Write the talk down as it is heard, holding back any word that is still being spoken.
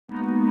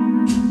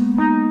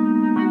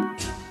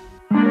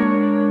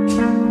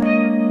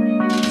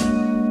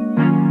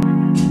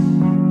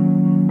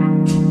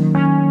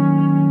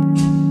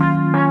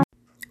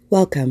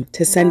Welcome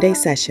to Sunday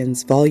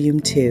Sessions Volume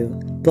 2,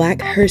 Black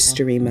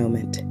Herstory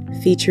Moment,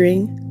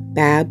 featuring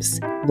Babs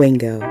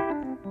Wingo.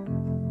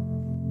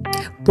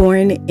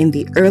 Born in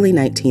the early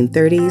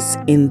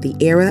 1930s in the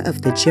era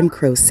of the Jim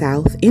Crow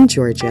South in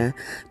Georgia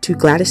to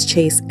Gladys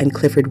Chase and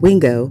Clifford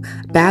Wingo,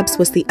 Babs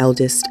was the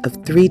eldest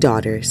of three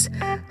daughters,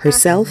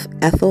 herself,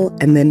 Ethel,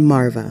 and then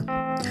Marva.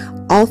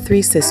 All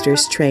three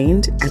sisters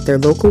trained at their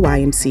local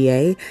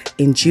YMCA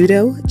in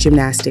judo,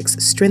 gymnastics,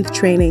 strength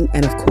training,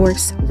 and of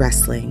course,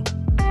 wrestling.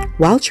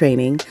 While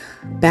training,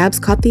 Babs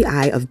caught the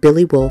eye of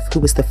Billy Wolf, who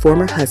was the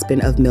former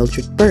husband of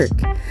Mildred Burke.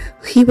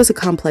 He was a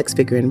complex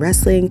figure in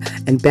wrestling,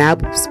 and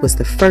Babs was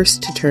the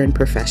first to turn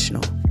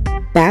professional.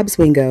 Babs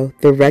Wingo,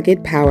 the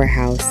rugged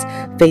powerhouse,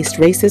 faced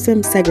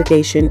racism,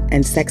 segregation,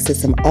 and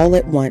sexism all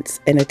at once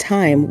in a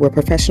time where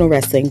professional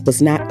wrestling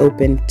was not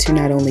open to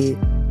not only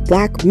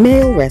Black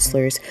male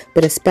wrestlers,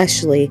 but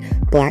especially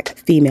Black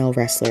female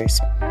wrestlers.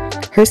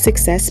 Her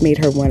success made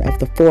her one of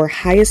the four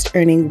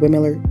highest-earning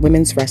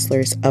women's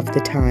wrestlers of the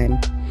time.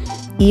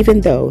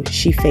 Even though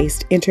she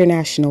faced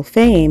international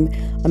fame,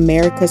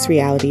 America's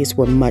realities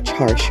were much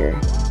harsher.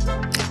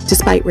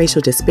 Despite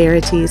racial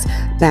disparities,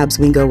 Babs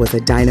Wingo was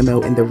a dynamo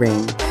in the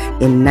ring.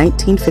 In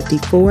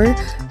 1954,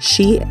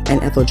 she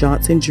and Ethel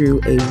Johnson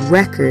drew a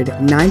record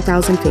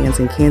 9,000 fans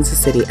in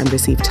Kansas City and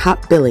received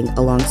top billing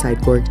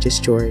alongside Gorgeous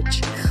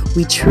George.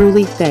 We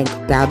truly thank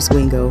Babs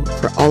Wingo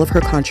for all of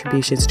her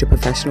contributions to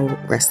professional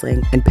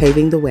wrestling and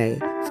paving the way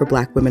for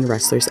Black women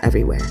wrestlers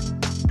everywhere.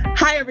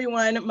 Hi,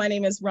 everyone. My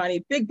name is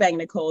Roni Big Bang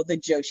Nicole, the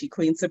Joshi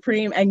Queen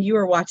Supreme, and you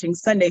are watching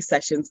Sunday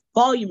Sessions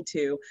Volume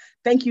 2.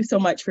 Thank you so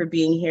much for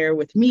being here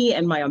with me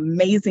and my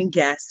amazing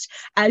guest.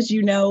 As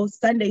you know,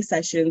 Sunday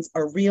Sessions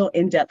are real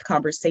in-depth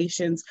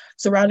conversations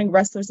surrounding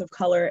wrestlers of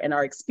color and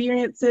our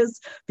experiences,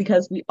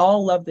 because we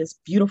all love this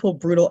beautiful,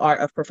 brutal art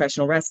of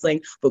professional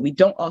wrestling, but we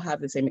don't all have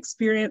the same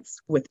experience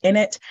within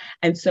it.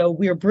 And so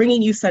we are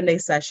bringing you Sunday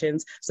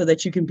Sessions so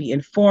that you can be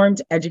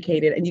informed,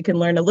 educated, and you can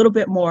learn a little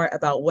bit more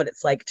about what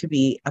it's like to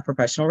be a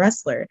professional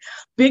wrestler.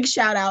 Big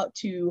shout out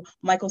to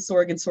Michael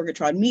Sorg and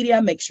Sorgatron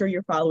Media. Make sure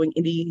you're following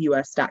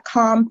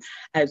indieus.com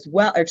as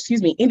well, or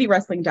excuse me,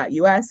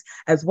 indiewrestling.us,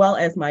 as well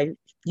as my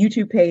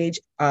YouTube page,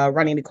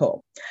 Roni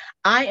Nicole.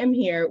 I am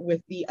here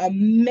with the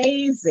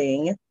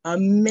amazing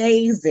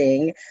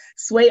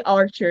Sway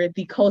Archer,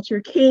 the Culture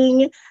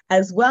King,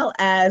 as well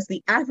as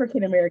the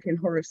African-American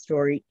horror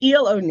story,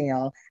 Eel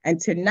Oneal.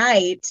 And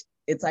tonight,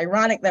 it's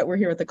ironic that we're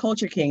here with the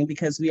Culture King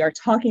because we are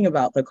talking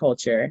about the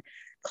culture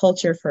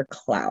for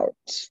clout.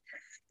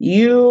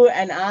 You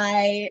and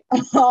I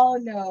all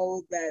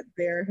know that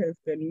there has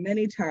been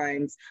many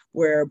times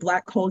where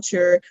Black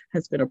culture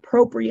has been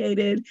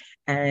appropriated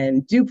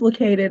and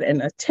duplicated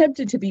and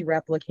attempted to be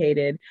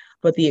replicated,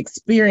 but the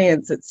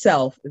experience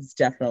itself is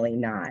definitely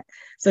not.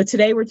 So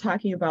today we're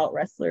talking about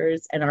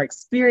wrestlers and our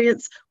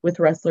experience with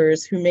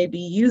wrestlers who may be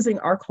using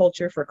our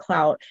culture for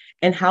clout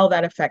and how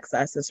that affects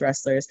us as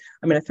wrestlers.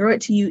 I'm going to throw it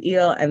to you,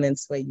 Eel, and then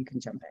Sway, you can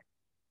jump in.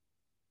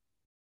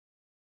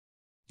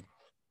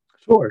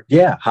 Sure.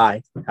 Yeah.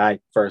 Hi.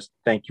 First,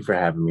 thank you for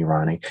having me,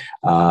 Roni.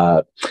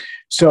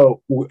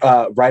 So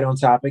right on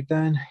topic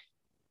then.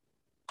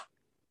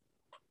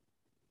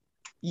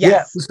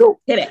 Yes. Yeah. So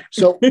hit it.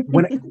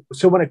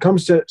 when it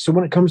comes to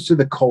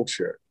the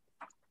culture,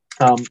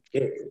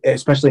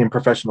 especially in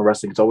professional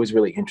wrestling, it's always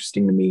really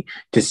interesting to me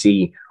to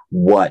see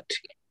what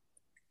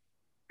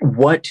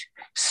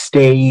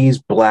stays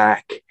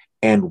Black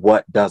and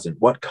what doesn't.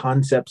 What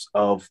concepts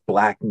of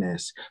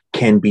Blackness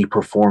can be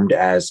performed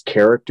as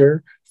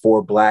character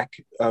for Black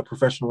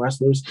professional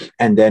wrestlers,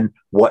 and then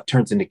what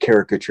turns into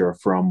caricature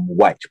from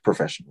white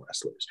professional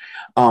wrestlers.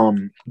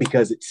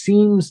 Because it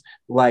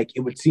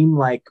would seem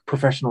like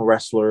professional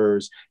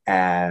wrestlers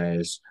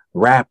as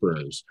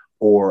rappers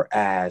or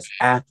as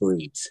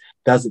athletes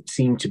doesn't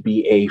seem to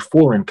be a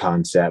foreign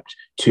concept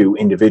to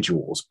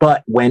individuals.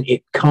 But when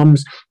it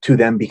comes to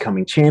them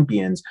becoming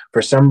champions,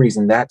 for some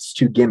reason, that's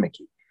too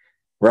gimmicky,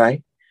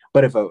 right?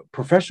 But if a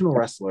professional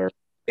wrestler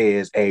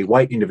is a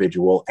white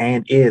individual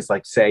and is,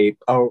 like, say,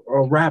 a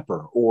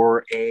rapper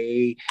or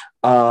an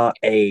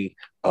athlete,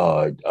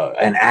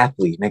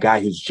 and a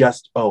guy who's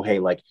just he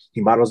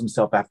models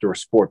himself after a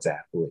sports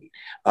athlete,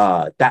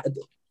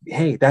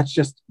 that's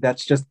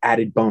just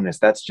added bonus.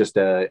 That's just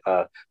a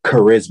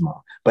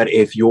charisma. But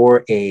if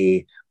you're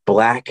a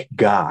Black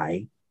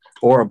guy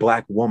or a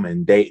Black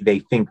woman,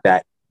 they think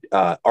that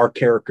our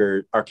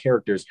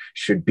characters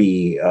should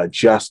be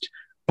just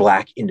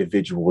Black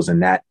individuals,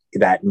 and that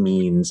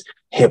means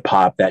hip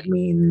hop, that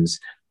means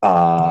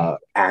top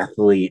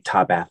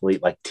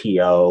athlete like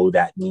T.O.,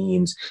 that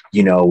means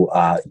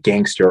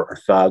gangster or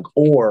thug,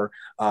 or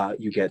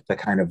you get the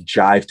kind of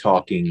jive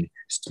talking,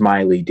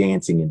 smiley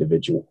dancing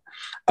individual.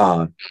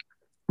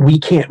 We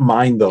can't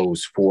mine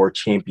those for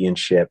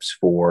championships,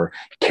 for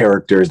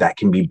characters that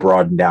can be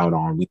broadened out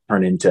on. We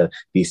turn into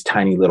this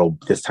tiny little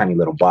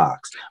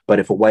box. But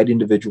if a white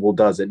individual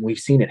does it, and we've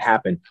seen it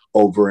happen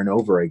over and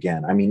over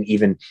again. I mean,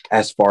 even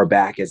as far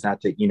back as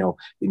not to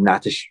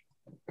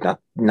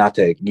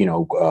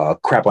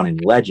crap on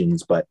any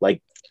legends, but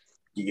like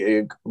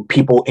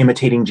people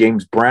imitating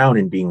James Brown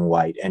and being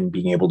white and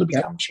being able to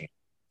become champions.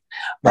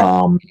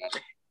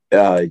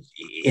 Right.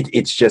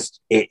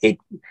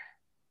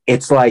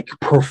 It's like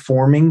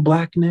performing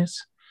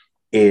blackness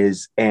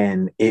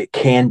it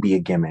can be a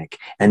gimmick.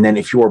 And then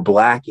if you're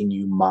black and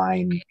we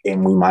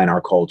mine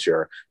our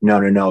culture,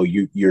 no,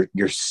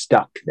 you're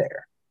stuck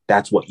there.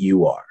 That's what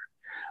you are.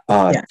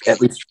 At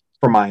least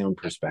from my own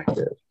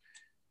perspective.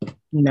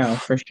 No,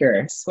 for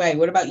sure. Sway,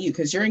 what about you?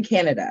 Because you're in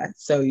Canada,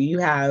 so you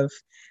have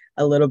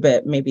a little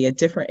bit, maybe a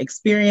different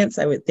experience,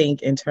 I would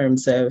think, in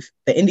terms of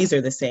the indies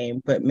are the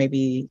same, but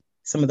maybe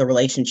some of the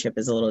relationship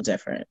is a little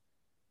different.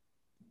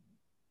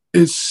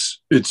 It's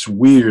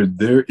weird.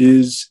 There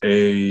is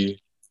a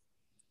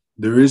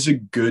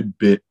good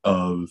bit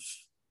of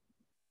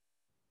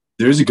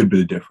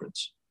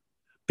difference,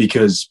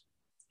 because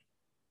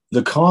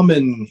the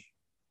common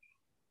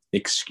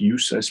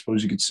excuse, I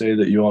suppose you could say,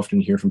 that you often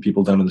hear from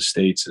people down in the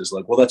States is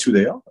like, well, that's who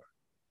they are.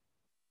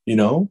 You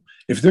know,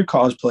 if they're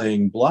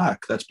cosplaying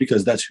black, that's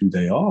because that's who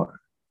they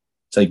are.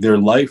 It's like their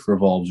life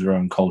revolves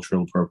around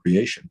cultural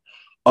appropriation.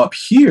 Up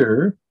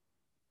here,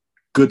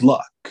 good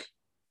luck.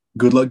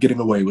 Good luck getting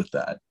away with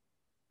that.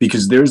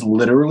 Because there's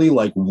literally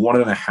like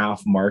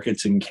 1.5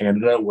 markets in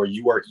Canada where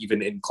you are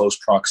even in close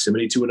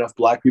proximity to enough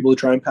black people to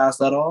try and pass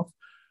that off.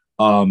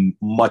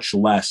 Much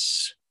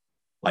less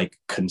like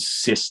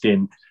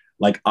consistent.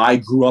 Like I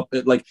grew up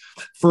like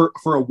for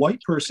a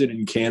white person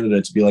in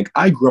Canada to be like,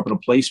 I grew up in a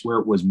place where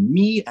it was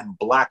me and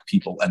black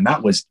people and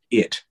that was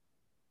it.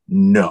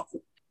 No.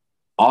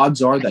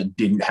 Odds are that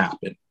didn't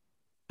happen,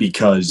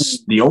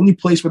 because the only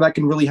place where that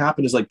can really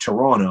happen is like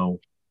Toronto.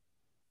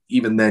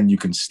 Even then you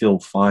can still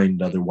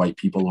find other white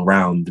people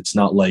around. It's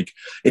not like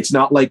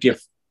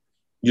if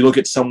you look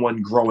at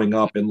someone growing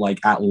up in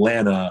like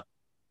Atlanta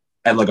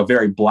and like a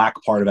very black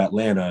part of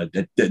Atlanta,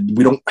 that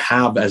we don't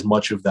have as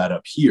much of that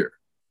up here.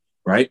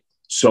 Right.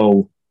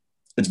 So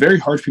it's very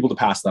hard for people to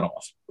pass that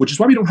off, which is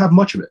why we don't have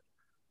much of it.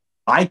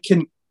 Off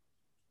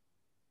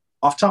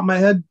the top of my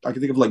head, I can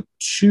think of like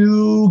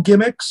 2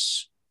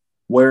 gimmicks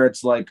where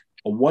it's like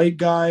a white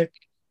guy,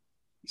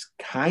 he's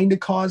kind of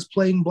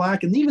cosplaying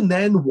black, and even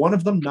then, one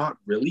of them not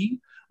really.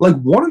 Like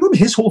one of them,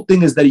 his whole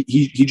thing is that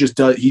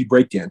he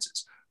break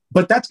dances,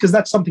 but that's because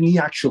that's something he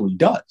actually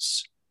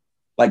does.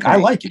 Like I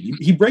like it.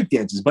 He break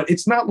dances, but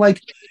it's not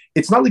like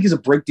he's a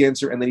break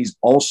dancer and then he's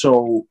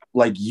also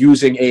like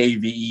using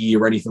AAVE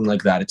or anything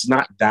like that. It's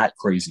not that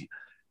crazy.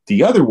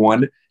 The other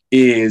one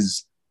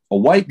is a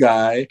white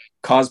guy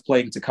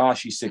cosplaying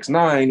Tekashi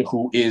 6ix9ine,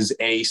 who is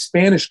a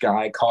Spanish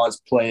guy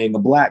cosplaying a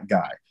black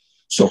guy.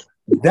 So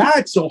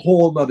that's a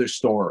whole other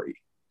story.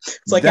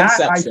 It's like that,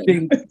 Inception. I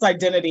think, it's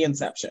identity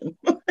Inception.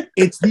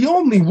 It's the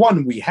only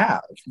one we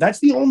have. That's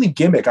the only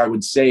gimmick I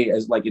would say,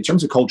 as like in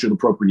terms of cultural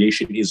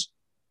appropriation, is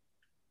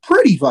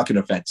pretty fucking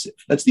offensive.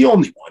 That's the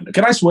only one.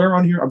 Can I swear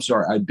on here? I'm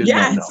sorry, I did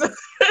not know.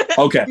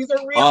 Okay. These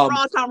are real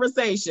raw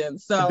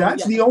conversations. So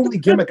that's the only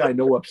gimmick I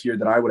know up here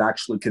that I would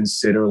actually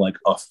consider like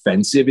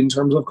offensive in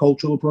terms of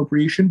cultural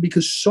appropriation,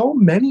 because so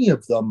many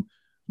of them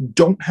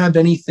don't have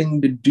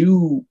anything to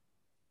do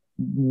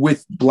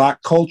with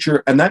black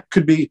culture. And that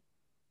could be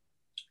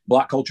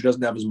black culture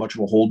doesn't have as much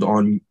of a hold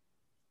on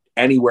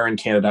anywhere in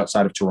Canada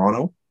outside of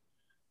Toronto.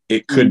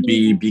 It could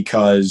be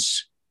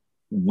because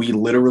we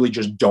literally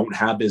just don't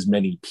have as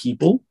many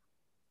people.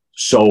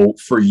 So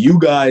for you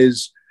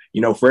guys,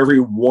 you know, for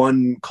every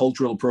one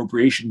cultural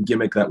appropriation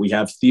gimmick that we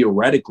have,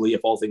 theoretically,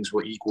 if all things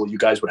were equal, you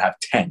guys would have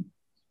 10,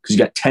 because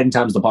you got 10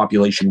 times the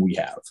population we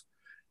have.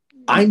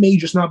 I may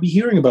just not be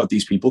hearing about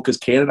these people because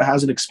Canada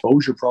has an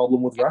exposure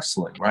problem with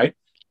wrestling, right?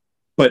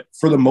 But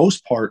for the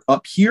most part,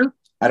 up here,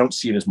 I don't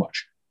see it as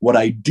much. What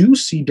I do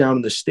see down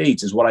in the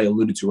States is what I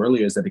alluded to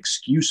earlier, is that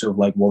excuse of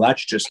like, well,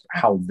 that's just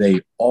how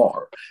they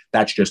are.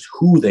 That's just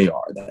who they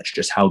are. That's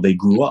just how they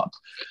grew up.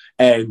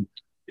 And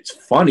it's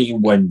funny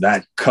when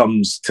that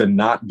comes to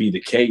not be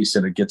the case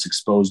and it gets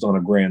exposed on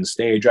a grand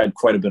stage. I had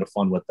quite a bit of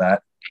fun with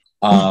that.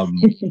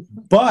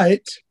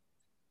 But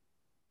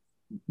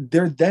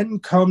there then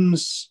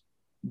comes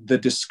the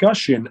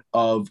discussion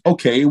of,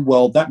 okay,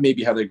 well, that may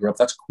be how they grew up.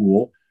 That's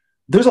cool.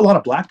 There's a lot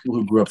of black people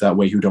who grew up that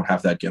way who don't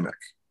have that gimmick.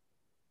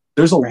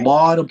 There's a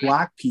lot of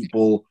black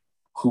people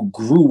who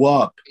grew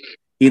up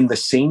in the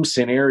same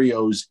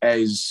scenarios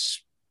as,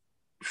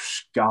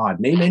 God,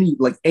 name any,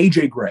 like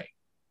AJ Gray.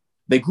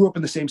 They grew up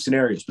in the same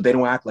scenarios, but they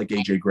don't act like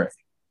AJ Gray.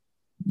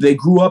 They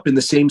grew up in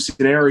the same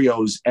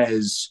scenarios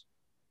as,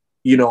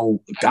 you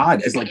know,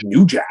 God, as like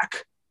New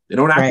Jack. They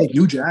don't act like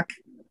New Jack.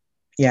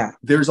 Yeah.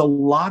 There's a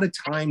lot of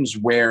times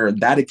where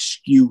that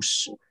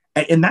excuse,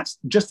 and that's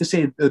just to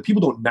say that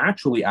people don't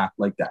naturally act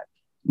like that.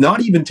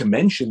 Not even to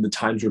mention the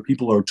times where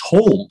people are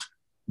told,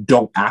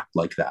 don't act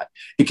like that.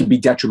 It can be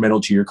detrimental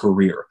to your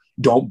career.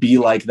 Don't be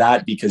like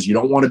that because you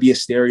don't want to be a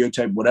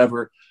stereotype,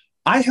 whatever.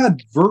 I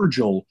had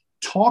Virgil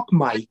talk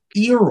my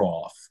ear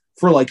off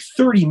for like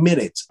 30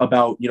 minutes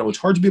about, you know, it's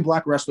hard to be a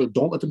black wrestler.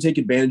 Don't let them take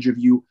advantage of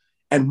you.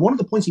 And one of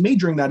the points he made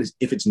during that is,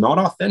 if it's not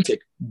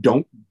authentic,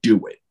 don't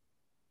do it.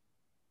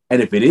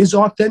 And if it is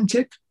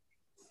authentic,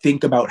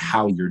 think about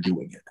how you're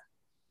doing it.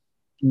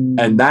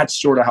 And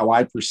that's sort of how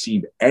I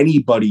perceive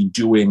anybody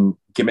doing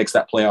gimmicks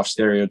that play off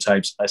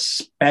stereotypes,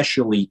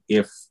 especially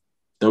if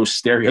those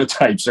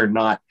stereotypes are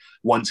not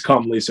ones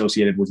commonly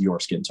associated with your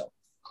skin tone.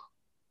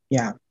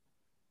 Yeah.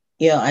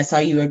 Yeah, I saw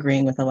you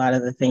agreeing with a lot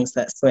of the things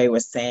that Sway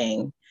was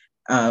saying.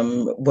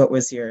 What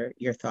was your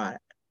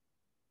thought?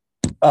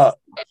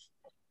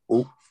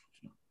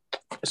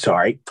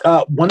 Sorry.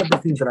 One of the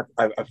things that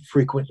I've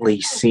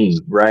frequently seen,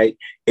 right,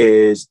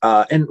 is,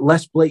 and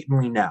less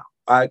blatantly now,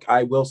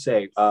 I will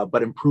say,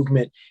 but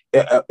improvement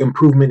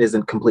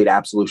isn't complete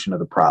absolution of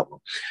the problem.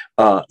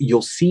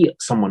 You'll see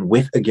someone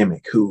with a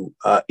gimmick who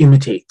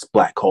imitates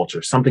Black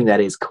culture, something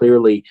that is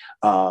clearly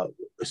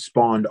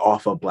spawned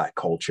off of Black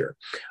culture.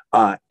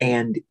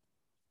 And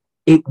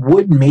it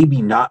would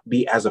maybe not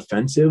be as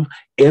offensive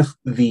if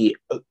the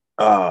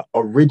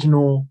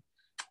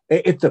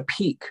if the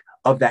peak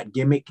of that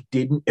gimmick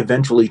didn't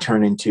eventually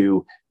turn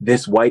into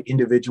this white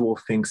individual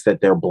thinks that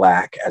they're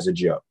Black as a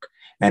joke.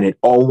 And it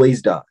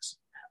always does.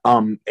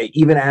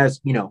 Even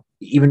as,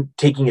 even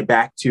taking it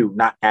back to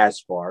not as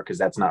far, because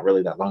that's not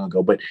really that long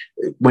ago, but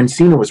when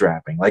Cena was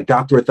rapping, like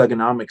Dr.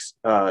 Thugonomics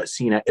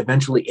Cena,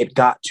 eventually it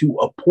got to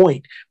a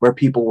point where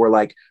people were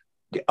like,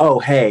 oh,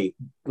 hey,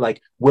 like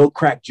we'll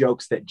crack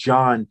jokes that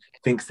John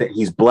thinks that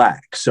he's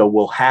Black, so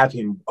we'll have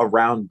him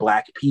around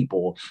Black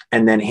people,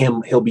 and then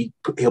he'll be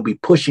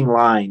pushing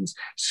lines,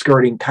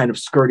 skirting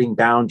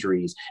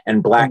boundaries,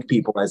 and Black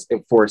people, as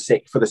for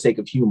the sake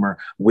of humor,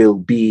 will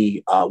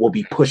be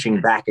pushing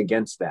back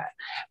against that.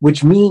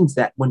 Which means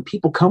that when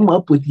people come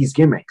up with these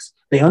gimmicks,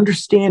 they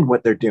understand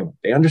what they're doing.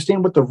 They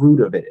understand what the root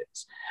of it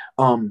is.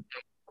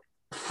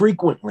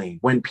 Frequently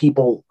when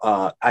people,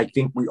 I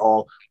think we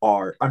all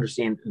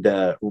understand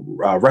the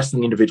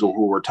wrestling individual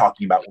who we're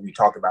talking about when we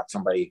talk about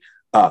somebody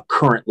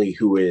currently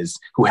who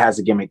has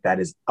a gimmick that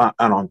is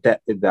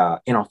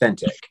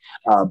inauthentic,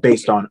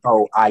 based on,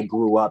 oh, I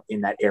grew up in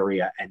that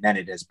area, and then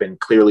it has been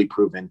clearly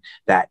proven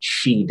that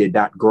she did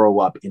not grow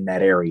up in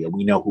that area.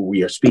 We know who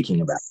we are speaking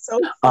about. So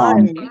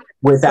fun.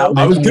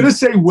 I was gonna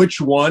say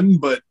which one,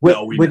 but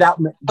no,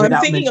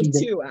 I'm thinking of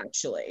two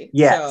actually.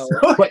 Yes,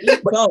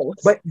 so,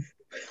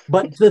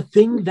 But the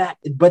thing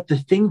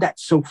that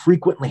so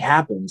frequently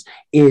happens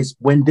is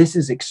when this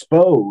is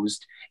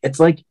exposed, it's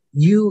like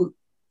you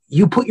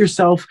put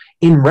yourself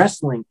in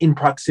wrestling in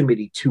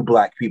proximity to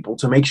Black people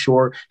to make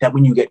sure that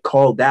when you get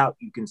called out,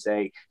 you can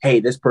say, hey,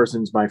 this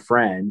person's my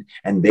friend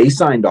and they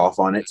signed off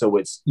on it. So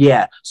it's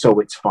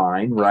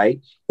fine, right?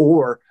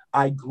 Or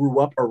I grew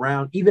up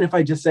around, even if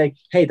I just say,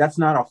 hey, that's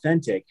not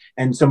authentic,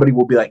 and somebody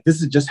will be like,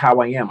 this is just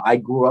how I am. I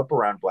grew up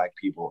around Black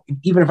people.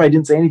 Even if I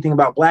didn't say anything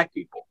about Black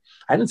people.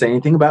 I didn't say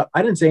anything about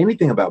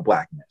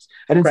Blackness.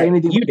 I didn't say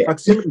anything about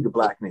proximity to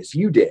Blackness.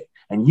 You did.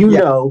 And you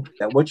know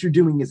that what you're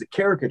doing is a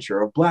caricature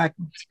of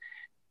Blackness.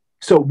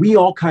 So we're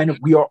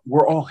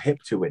all hip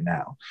to it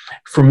now.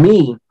 For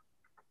me,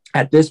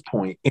 at this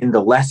point, in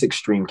the less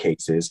extreme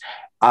cases,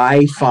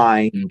 I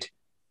find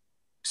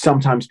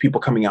sometimes people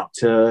coming out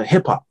to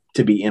hip hop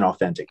to be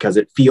inauthentic because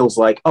it feels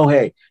like, oh,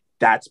 hey,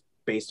 that's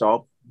based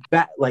off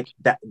that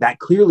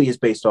clearly is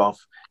based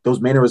off, those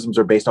mannerisms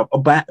are based off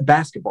a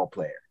basketball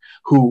player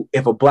who,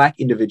 if a Black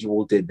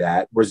individual did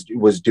that, was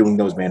doing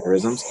those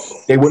mannerisms,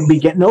 they wouldn't be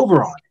getting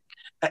over on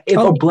it. If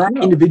a Black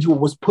individual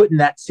was put in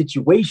that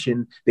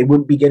situation, they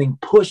wouldn't be getting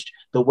pushed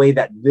the way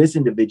that this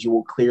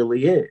individual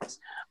clearly is.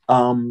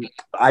 White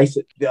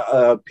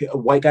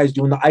guys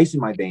doing the ice in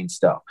my veins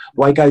stuff.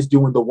 White guys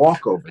doing the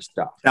walkover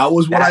stuff. That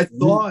was what I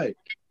thought.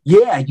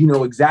 Yeah, you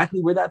know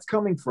exactly where that's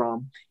coming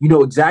from.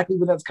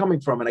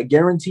 And I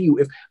guarantee you,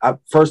 if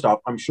first off,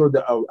 I'm sure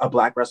that a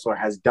Black wrestler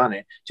has done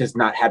it, just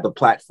not had the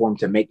platform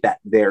to make that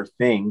their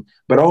thing.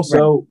 But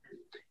also,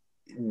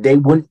 they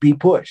wouldn't be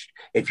pushed.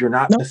 If you're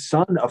not the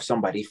son of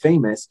somebody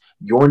famous,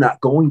 you're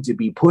not going to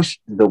be pushed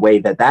the way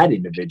that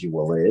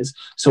individual is.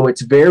 So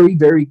it's very,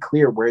 very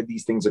clear where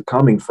these things are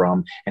coming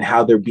from and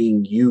how they're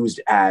being used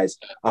as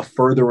a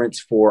furtherance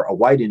for a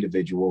white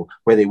individual,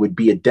 where they would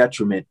be a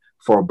detriment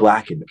for a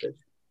Black individual.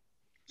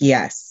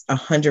 Yes,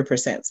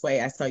 100%. Sway,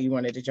 I saw you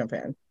wanted to jump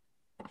in.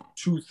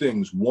 Two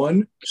things.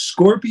 One,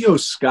 Scorpio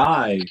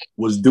Sky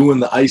was doing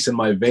the ice in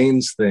my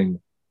veins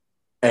thing,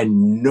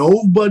 and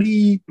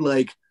nobody,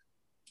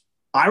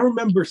 I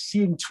remember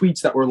seeing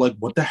tweets that were like,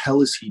 what the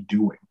hell is he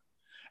doing?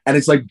 And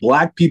it's like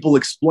Black people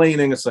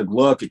explaining, it's like,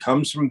 look, it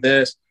comes from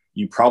this.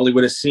 You probably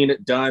would have seen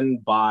it done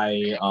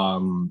by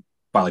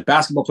like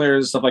basketball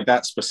players and stuff like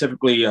that,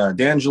 specifically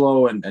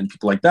D'Angelo and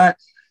people like that.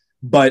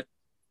 But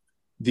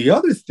the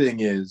other thing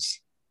is,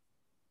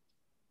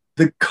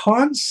 the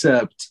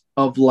concept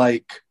of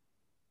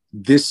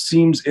this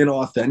seems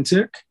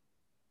inauthentic.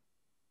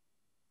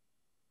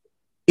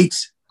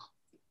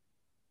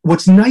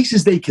 What's nice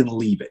is they can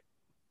leave it.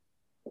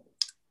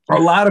 A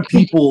lot of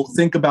people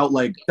think about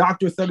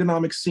Dr.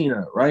 Thugonomics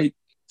Cena, right?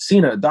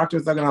 Cena, Dr.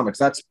 Thugonomics,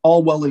 that's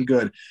all well and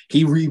good.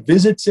 He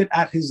revisits it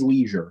at his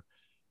leisure.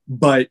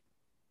 But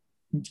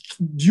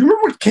do you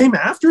remember what came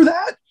after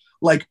that?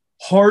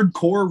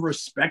 Hardcore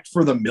respect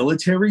for the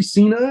military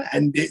Cena,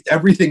 and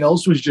everything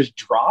else was just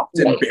dropped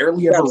and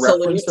barely ever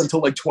referenced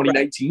until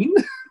 2019.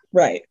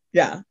 Right.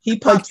 Yeah. He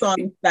pops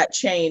on that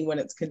chain when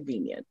it's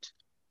convenient.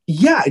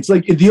 Yeah, it's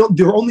like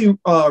the only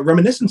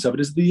reminiscence of it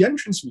is the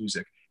entrance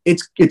music.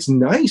 It's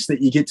nice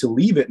that you get to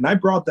leave it, and I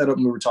brought that up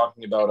when we were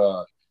talking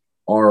about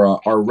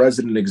our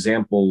resident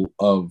example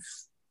of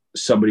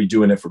somebody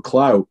doing it for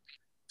clout.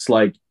 It's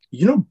like,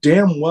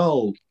 damn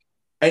well,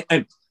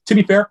 and to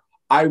be fair,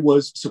 I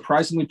was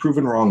surprisingly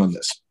proven wrong on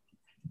this.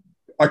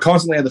 I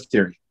constantly had the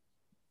theory.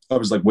 I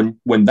was like,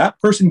 when that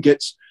person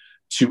gets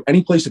to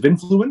any place of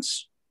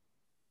influence,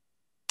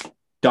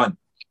 done.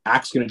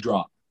 Axe gonna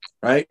drop,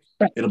 right?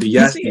 It'll be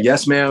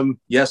yes,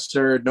 ma'am, yes,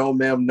 sir, no,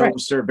 ma'am, no,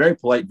 sir. Very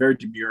polite, very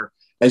demure,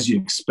 as you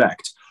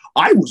expect.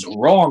 I was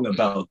wrong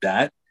about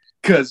that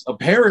because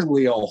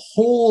apparently a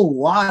whole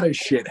lot of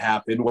shit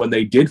happened when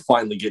they did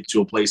finally get to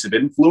a place of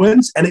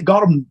influence, and it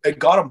got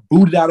them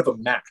booted out of a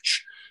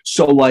match.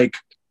 So, like,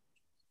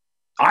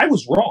 I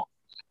was wrong.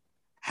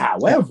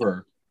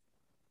 However,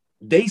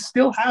 they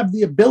still have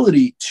the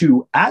ability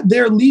to, at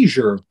their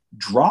leisure,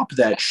 drop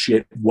that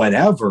shit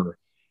whenever.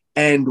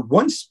 And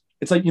once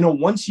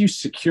you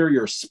secure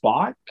your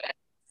spot,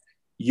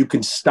 you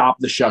can stop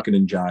the shucking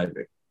and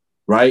jiving,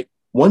 right?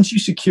 Once you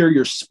secure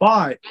your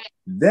spot,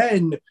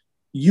 then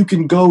you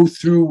can go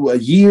through a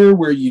year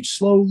where you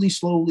slowly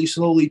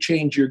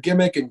change your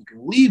gimmick, and you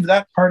can leave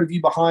that part of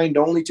you behind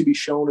only to be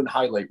shown in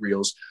highlight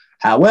reels.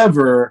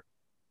 However,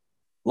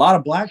 a lot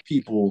of Black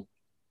people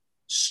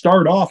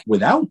start off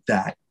without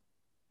that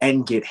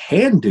and get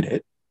handed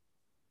it,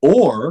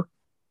 or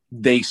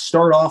they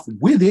start off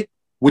with it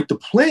with the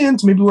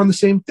plans. Maybe we're on the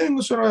same thing.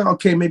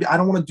 Okay, maybe I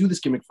don't want to do this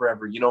gimmick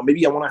forever.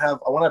 Maybe I want to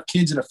have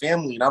kids and a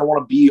family, and I don't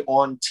want to be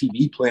on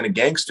TV playing a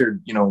gangster,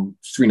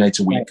 3 nights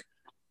a week. Right.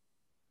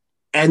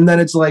 And then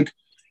it's like,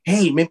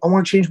 hey, man, I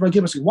want to change my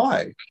gimmick.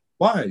 Like,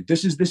 why?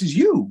 This is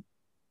you.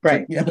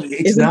 Right. Like, yeah, but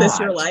Isn't this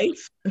your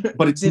life?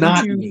 But it's Didn't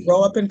not. Didn't you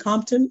grow up in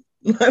Compton?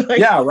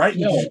 Yeah, right.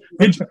 No.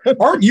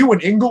 Aren't you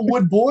an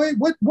Inglewood boy?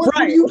 What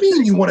do you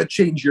mean you want to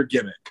change your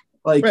gimmick?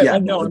 Like, yeah,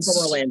 like, no, I'm from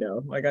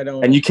Orlando. Like, I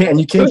don't. And you can't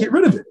get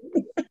rid of it.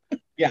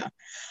 Yeah,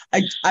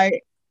 I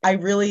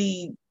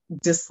really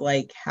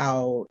dislike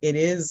how it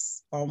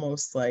is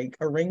almost like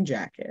a ring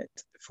jacket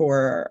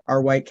for our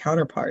white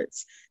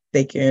counterparts.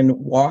 They can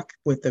walk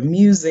with the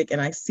music, and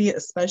I see it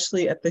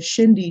especially at the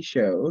shindy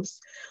shows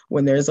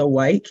when there's a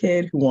white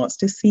kid who wants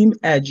to seem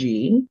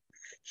edgy.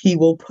 He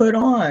will put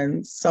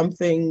on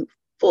something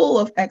full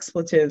of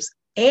expletives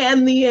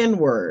and the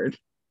N-word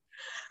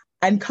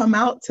and come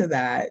out to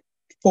that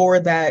for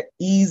that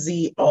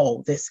easy,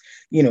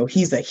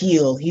 he's a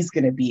heel, he's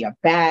going to be a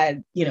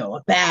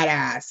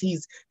badass,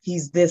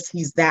 he's this,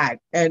 he's that.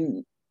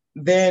 And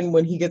then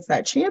when he gets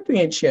that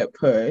championship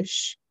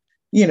push,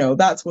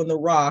 that's when The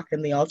Rock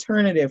and the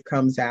alternative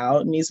comes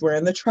out, and he's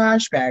wearing the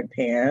trash bag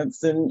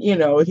pants, and,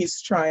 he's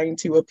trying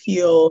to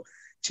appeal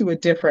to a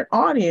different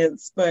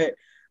audience. But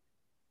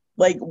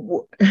like,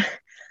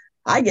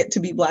 I get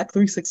to be Black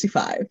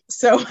 365.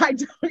 So I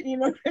don't, you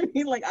know what I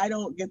mean? Like, I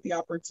don't get the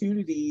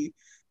opportunity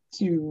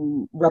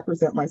to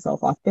represent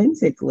myself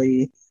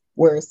authentically,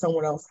 where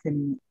someone else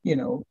can,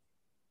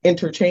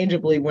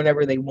 interchangeably,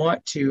 whenever they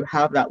want to,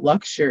 have that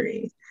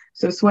luxury.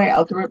 So Sway,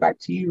 I'll throw it back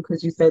to you,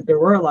 because you said there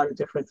were a lot of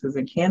differences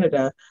in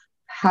Canada.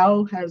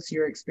 How has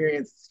your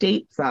experience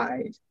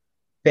stateside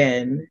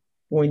been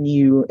when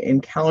you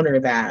encounter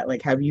that?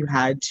 Like, have you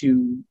had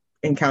to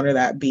encounter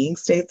that being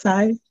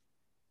stateside?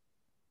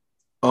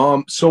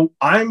 So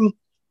I'm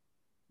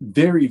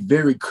very,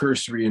 very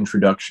cursory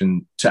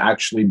introduction to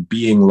actually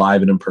being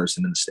live and in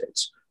person in the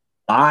States.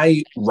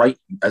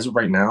 As of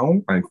right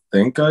now, I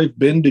think I've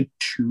been to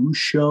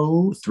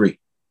three.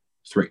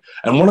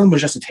 And one of them was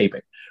just a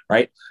taping,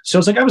 right? So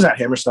it's like, I was at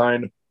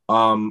Hammerstein.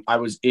 I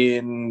was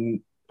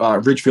in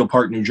Ridgefield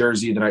Park, New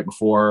Jersey the night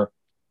before.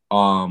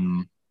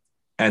 And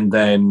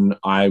then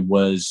I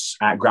was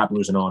at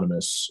Grapplers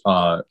Anonymous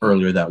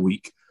earlier that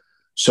week.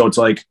 So it's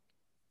like,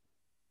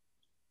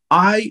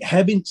 I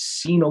haven't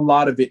seen a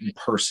lot of it in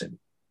person,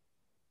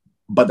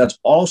 but that's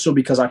also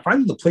because I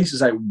find that the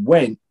places I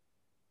went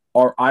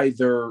are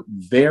either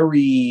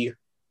very,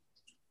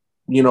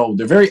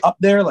 they're very up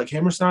there, like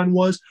Hammerstein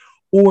was,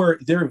 or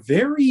they're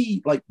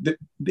very, like,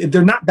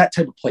 they're not that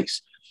type of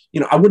place.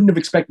 I wouldn't have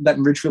expected that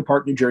in Ridgefield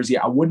Park, New Jersey.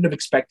 I wouldn't have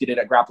expected it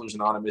at Grapplers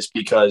Anonymous,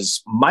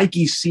 because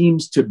Mikey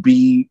seems to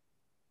be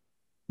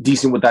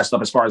decent with that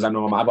stuff as far as I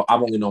know him.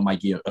 I've only known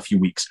Mikey a few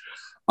weeks.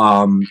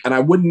 And I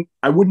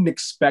wouldn't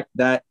expect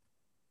that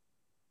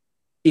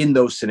in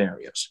those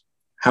scenarios.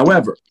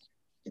 However,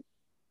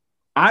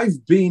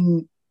 I've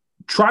been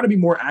trying to be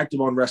more active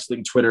on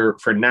wrestling Twitter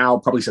for now,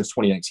 probably since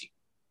 2019.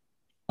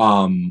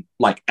 Not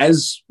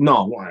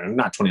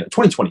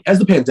 2020, as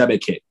the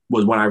pandemic hit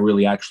was when I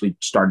really actually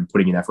started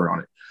putting an effort on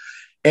it.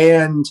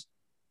 And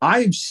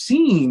I've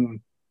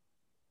seen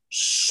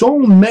so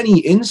many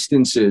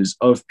instances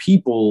of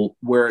people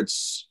where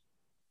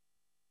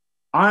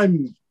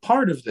I'm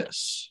part of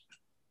this.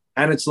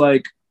 And it's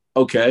like,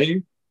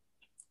 okay,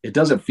 it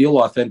doesn't feel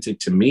authentic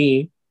to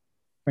me.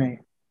 Right.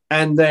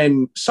 And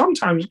then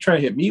sometimes you try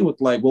to hit me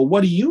with well,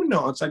 what do you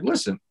know? It's like,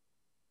 listen,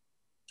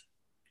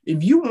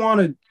 if you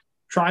want to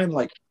try and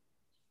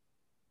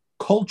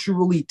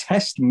culturally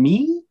test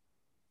me,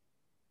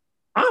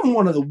 I'm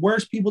one of the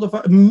worst people to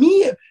find.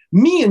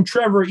 Me and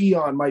Trevor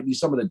Eon might be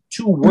some of the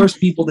two worst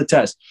people to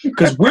test,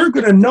 because we're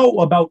going to know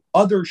about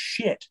other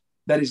shit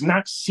that is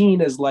not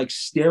seen as like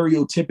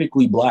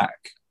stereotypically Black.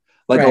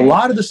 Like a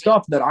lot of the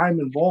stuff that I'm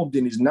involved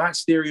in is not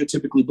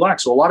stereotypically Black.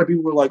 So a lot of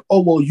people are like,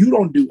 oh, well, you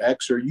don't do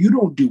X or you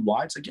don't do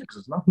Y. It's like, yeah, because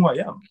it's not who I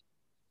am.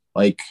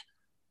 Like,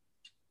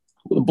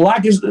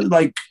 Black is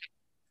like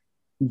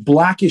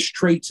Blackish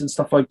traits and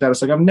stuff like that.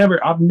 It's like, I've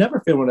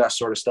never feeled that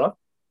sort of stuff.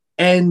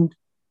 And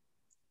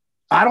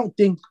I don't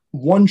think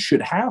one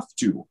should have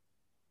to.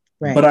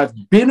 Right. But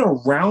I've been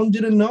around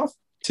it enough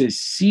to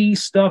see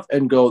stuff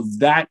and go,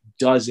 that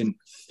doesn't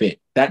fit.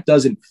 That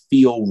doesn't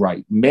feel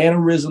right.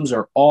 Mannerisms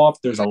are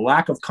off. There's a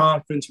lack of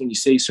confidence when you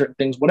say certain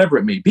things, whatever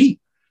it may be.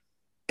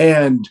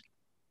 And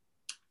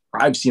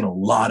I've seen a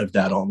lot of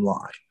that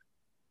online.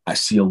 I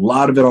see a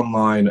lot of it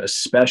online,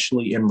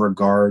 especially in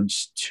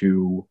regards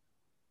to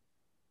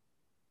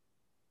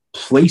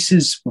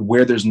places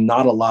where there's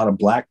not a lot of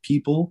Black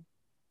people.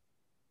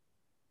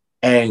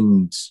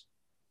 And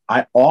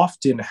I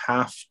often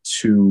have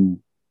to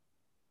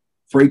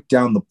break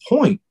down the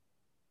point.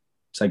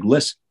 It's like,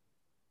 listen,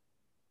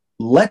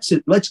 let's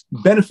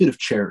benefit of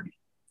charity.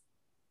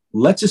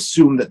 Let's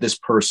assume that this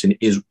person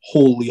is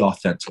wholly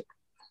authentic.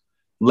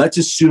 Let's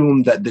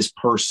assume that this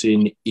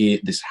person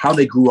is how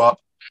they grew up.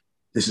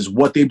 This is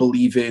what they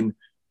believe in.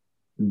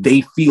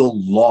 They feel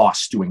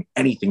lost doing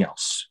anything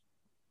else.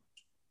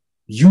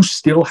 You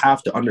still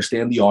have to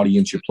understand the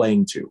audience you're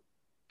playing to.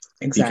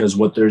 Exactly. Because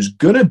what there's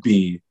going to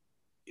be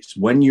is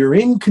when you're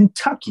in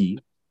Kentucky,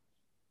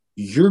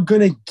 you're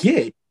going to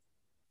get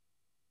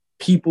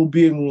people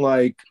being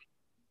like,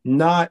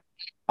 not,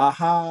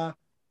 aha,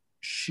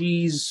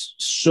 she's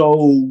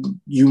so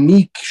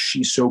unique,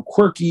 she's so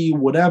quirky,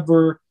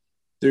 whatever.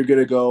 They're going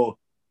to go,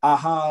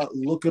 aha,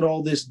 look at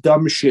all this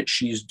dumb shit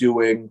she's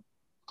doing.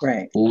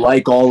 Right.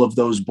 Like all of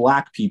those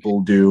Black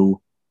people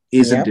do.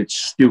 Isn't it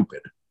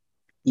stupid?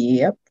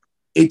 Yep.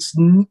 It's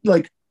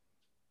like,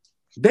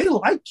 they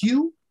like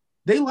you.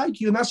 They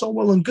like you, and that's all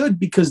well and good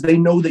because they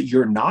know that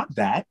you're not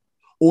that.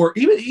 Or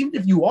even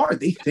if you are,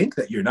 they think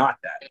that you're not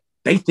that.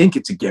 They think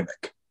it's a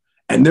gimmick.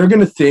 And they're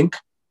going to think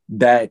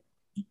that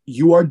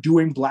you are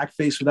doing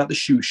blackface without the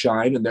shoe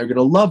shine, and they're going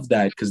to love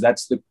that because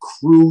that's the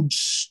crude,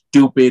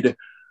 stupid,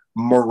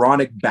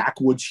 moronic,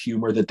 backwoods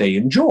humor that they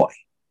enjoy.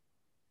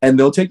 And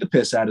they'll take the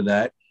piss out of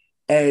that.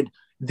 And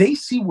they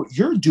see what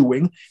you're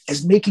doing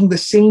as making the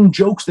same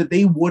jokes that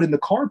they would in the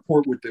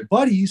carport with their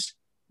buddies,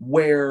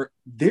 where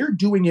they're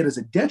doing it as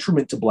a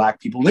detriment to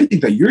Black people. They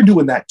think that you're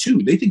doing that too.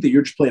 They think that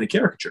you're just playing a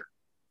caricature.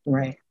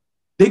 Right.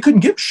 They couldn't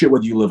give a shit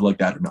whether you live like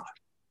that or not.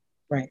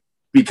 Right.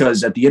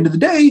 Because at the end of the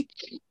day,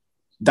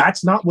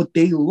 that's not what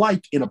they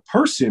like in a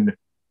person.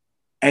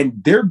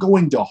 And they're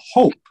going to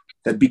hope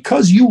that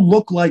because you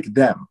look like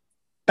them,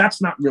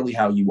 that's not really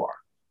how you are.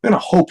 They're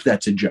going to hope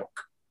that's a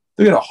joke.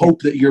 They're going to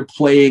hope that you're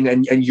playing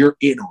and you're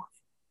in on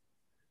it.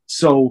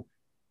 So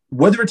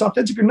whether it's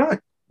authentic or not,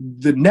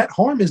 the net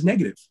harm is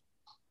negative.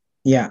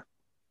 Yeah,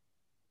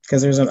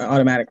 because there's an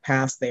automatic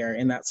pass there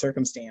in that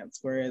circumstance,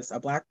 whereas a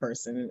Black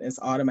person is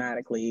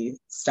automatically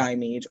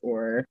stymied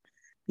or,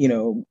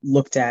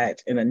 looked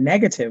at in a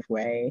negative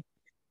way,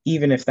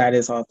 even if that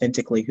is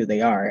authentically who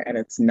they are and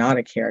it's not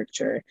a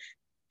character.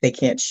 They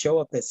can't show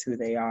up as who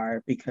they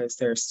are because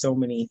there's so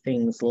many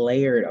things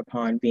layered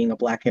upon being a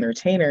Black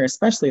entertainer,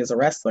 especially as a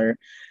wrestler.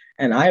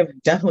 And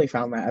I've definitely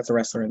found that as a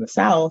wrestler in the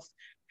South,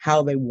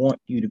 how they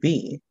want you to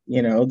be.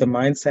 The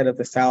mindset of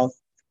the South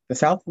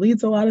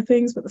leads a lot of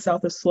things, but the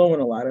South is slow in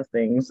a lot of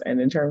things.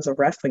 And in terms of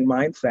wrestling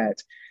mindset,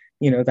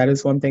 that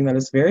is one thing that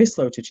is very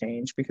slow to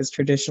change, because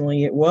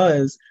traditionally it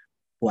was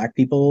Black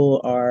people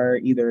are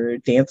either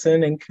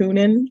dancing and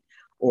cooning,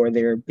 or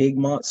they're big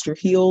monster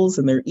heels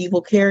and they're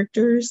evil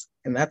characters,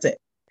 and that's it.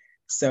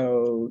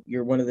 So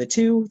you're one of the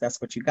two,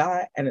 that's what you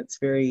got. And it's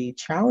very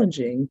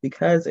challenging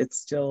because it's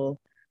still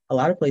a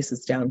lot of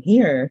places down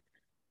here.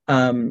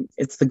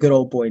 It's the good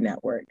old boy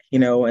network,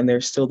 and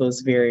there's still those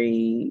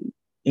very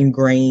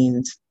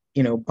ingrained,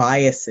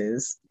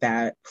 biases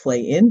that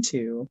play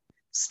into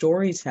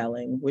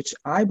storytelling, which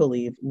I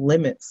believe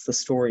limits the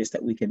stories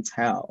that we can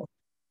tell.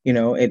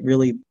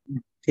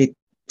 It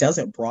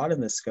doesn't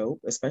broaden the scope,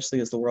 especially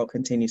as the world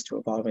continues to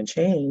evolve and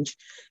change.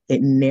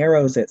 It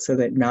narrows it so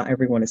that not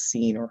everyone is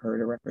seen or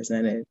heard or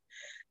represented.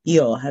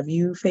 Eel, have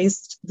you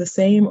faced the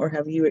same, or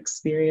have you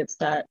experienced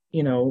that,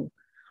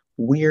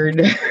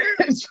 weird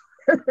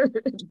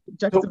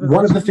So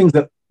one of the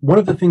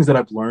things that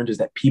I've learned is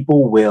that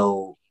people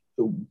will,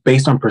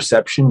 based on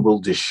perception, will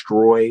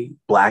destroy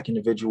Black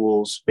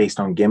individuals based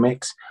on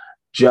gimmicks,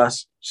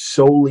 just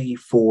solely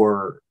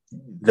for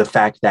the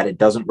fact that it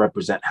doesn't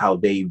represent how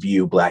they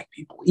view Black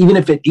people, even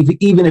if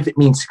it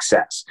means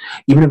success,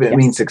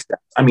 means success.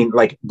 I mean,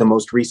 like the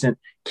most recent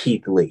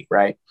Keith Lee,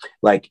 right?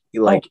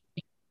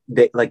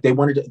 They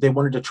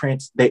wanted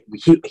to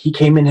he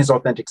came in his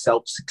authentic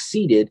self,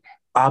 succeeded.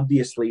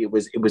 Obviously it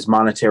was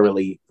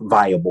monetarily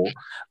viable.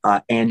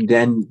 And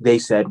then they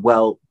said,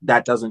 well,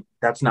 that's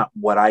not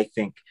what I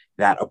think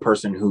that a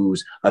person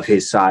who's of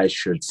his size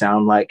should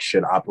sound like,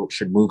 should operate,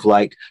 should move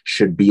like,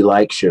 should be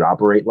like, should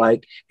operate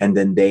like. And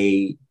then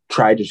they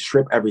tried to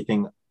strip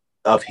everything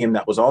of him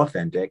that was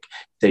authentic.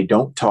 They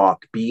don't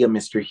talk, be a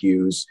Mr.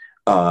 Hughes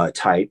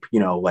type,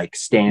 like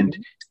stand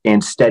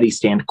steady,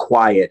 stand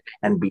quiet,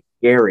 and be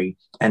scary.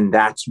 And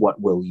that's what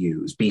we'll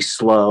use. Be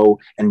slow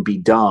and be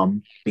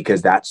dumb,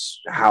 because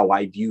that's how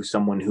I view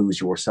someone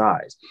who's your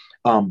size.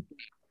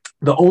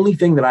 The only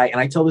thing that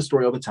I tell this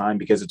story all the time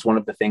because it's one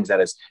of the things that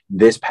is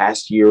this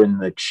past year,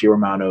 and the sheer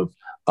amount of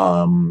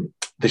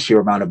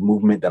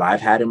movement that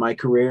I've had in my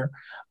career.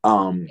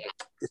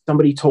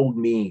 Somebody told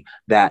me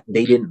that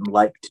they didn't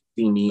like to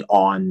see me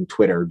on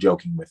Twitter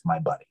joking with my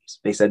buddies.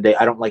 They said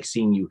I don't like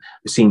seeing you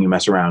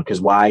mess around,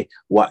 because why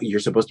you're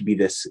supposed to be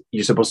this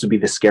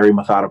scary,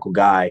 methodical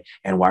guy,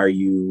 and why are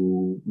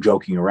you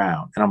joking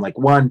around? And I'm like,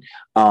 one,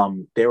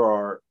 there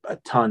are a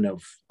ton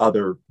of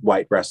other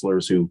white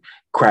wrestlers who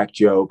crack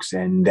jokes,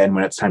 and then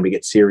when it's time to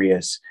get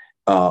serious,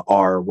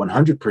 are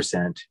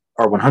 100%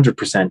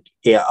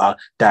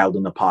 dialed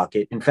in the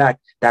pocket. In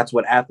fact, that's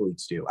what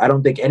athletes do. I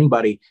don't think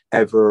anybody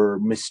ever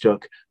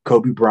mistook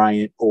Kobe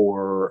Bryant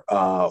or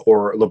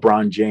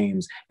LeBron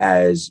James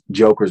as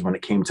jokers when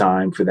it came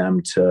time for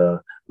them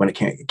to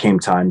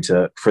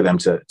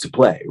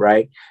play,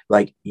 right?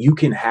 Like, you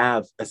can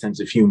have a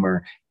sense of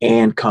humor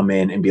and come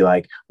in and be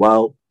like,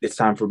 well, it's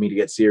time for me to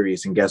get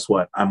serious. And guess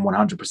what? I'm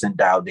 100%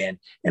 dialed in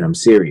and I'm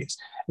serious.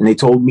 And they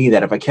told me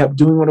that if I kept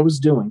doing what I was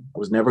doing, I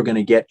was never going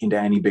to get into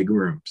any big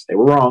rooms. They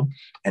were wrong,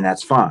 and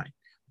that's fine.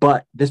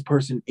 But this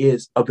person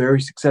is a very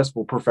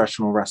successful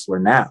professional wrestler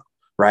now,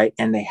 right?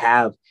 And they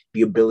have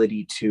the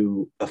ability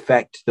to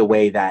affect the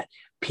way that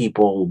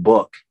people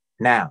book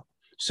now.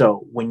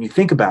 So when you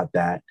think about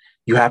that,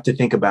 you have to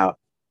think about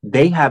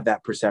they have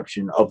that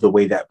perception of the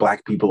way that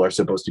Black people are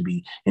supposed to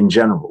be in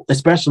general,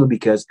 especially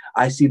because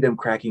I see them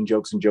cracking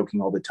jokes and joking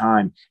all the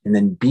time and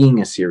then being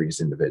a serious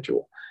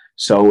individual.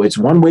 So it's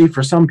one way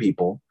for some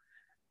people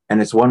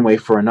and it's one way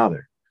for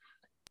another.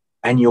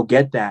 And you'll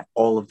get that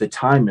all of the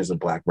time as a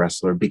Black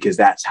wrestler, because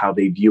that's how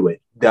they view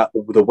it.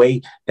 The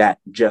way that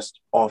just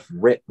off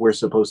rip we're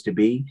supposed to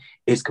be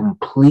is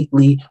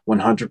completely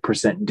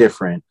 100%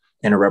 different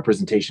in a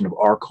representation of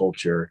our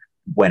culture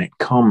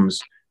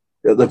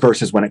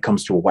versus when it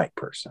comes to a white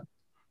person.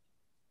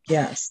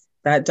 Yes,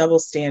 that double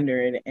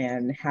standard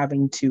and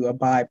having to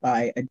abide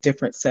by a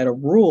different set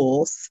of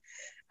rules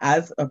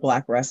as a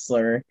Black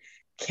wrestler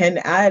can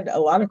add a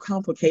lot of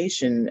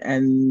complication.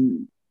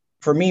 And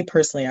for me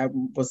personally,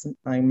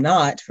 I'm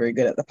not very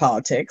good at the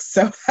politics,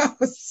 so that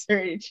was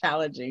very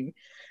challenging,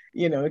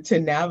 to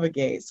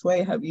navigate.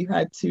 Sway, have you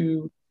had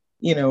to,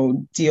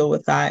 deal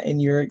with that in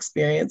your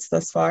experience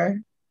thus far?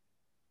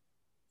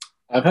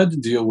 I've had to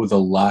deal with a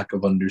lack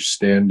of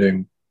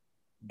understanding,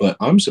 but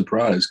I'm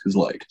surprised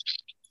because,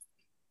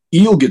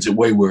 Eel gets it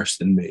way worse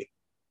than me.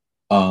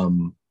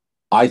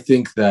 I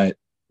think that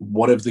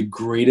one of the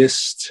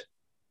greatest,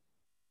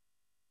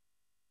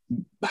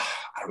 I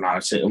don't know how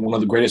to say it, one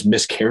of the greatest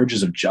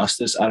miscarriages of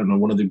justice, I don't know,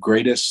 one of the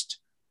greatest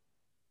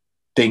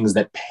things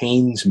that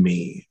pains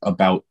me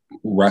about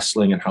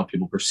wrestling and how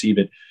people perceive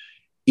it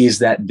is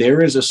that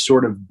there is a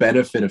sort of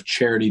benefit of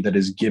charity that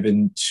is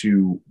given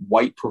to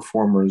white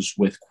performers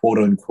with quote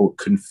unquote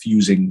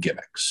confusing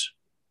gimmicks,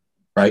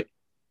 right?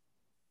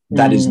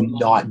 That is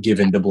not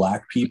given to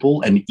Black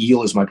people. And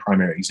Eel is my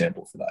primary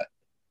example for that.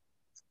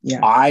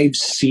 Yeah. I've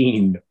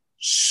seen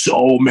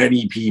so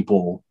many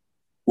people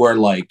where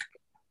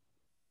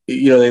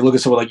they look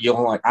at someone like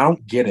Eel and I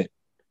don't get it.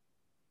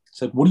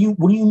 It's like, what do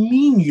you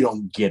mean you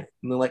don't get it?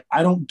 And they're like,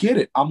 I don't get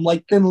it. I'm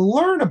like, then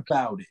learn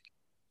about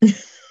it.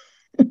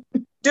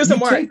 Do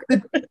some work.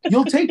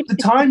 You'll take the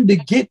time to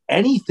get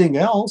anything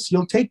else.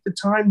 You'll take the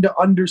time to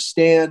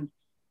understand,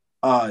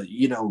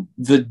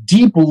 the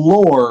deep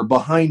lore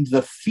behind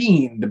the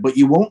Fiend, but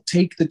you won't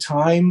take the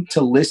time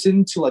to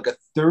listen to a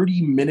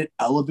 30-minute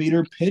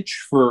elevator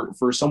pitch for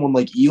someone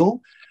like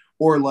Eel,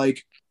 or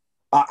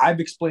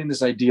I've explained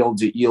this idea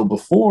to Eel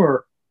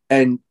before,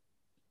 and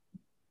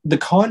the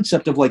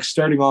concept of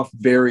starting off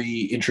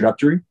very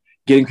introductory,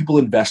 getting people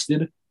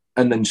invested,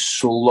 and then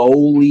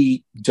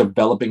slowly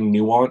developing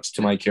nuance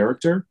to my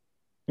character.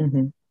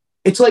 Mm-hmm.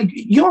 It's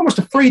you're almost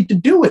afraid to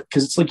do it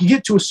because it's you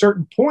get to a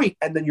certain point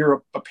and then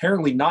you're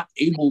apparently not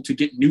able to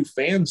get new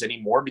fans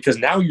anymore because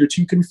now you're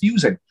too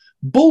confusing.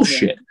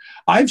 Bullshit. Yeah.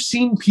 I've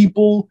seen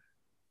people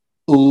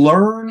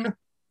learn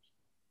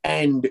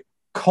and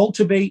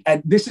cultivate,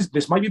 and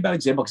this might be a bad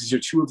example because these are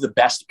two of the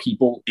best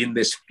people in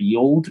this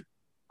field.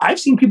 I've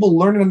seen people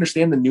learn and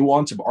understand the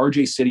nuance of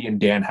RJ City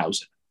and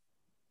Danhausen.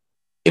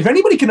 If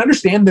anybody can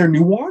understand their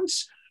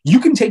nuance,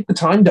 you can take the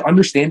time to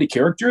understand a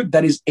character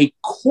that is a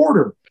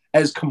quarter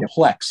as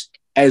complex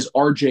as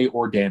RJ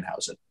or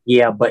Danhausen.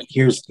 Yeah, but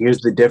here's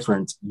the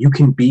difference. You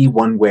can be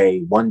one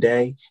way one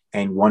day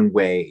and one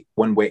way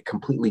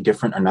completely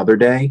different another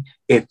day.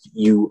 If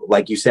you,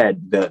 like you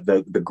said,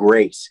 the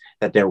grace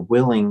that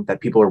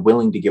people are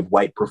willing to give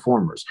white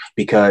performers,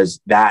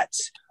 because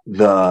that's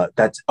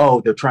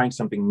they're trying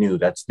something new.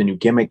 That's the new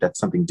gimmick. That's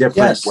something different.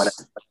 Yes.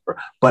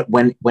 Whatever. But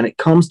when it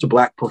comes to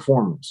Black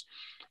performers,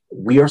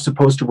 we are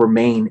supposed to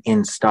remain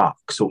in stock.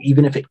 So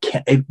even if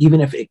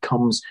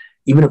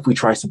we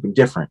try something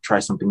different, try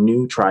something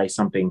new, try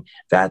something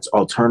that's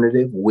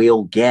alternative,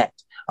 we'll get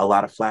a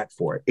lot of flack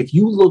for it. If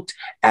you looked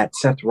at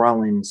Seth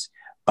Rollins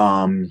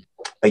a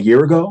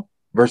year ago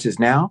versus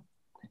now,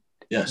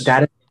 yes,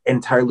 that is an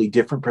entirely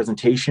different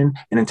presentation,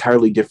 an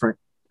entirely different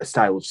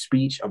style of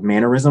speech, of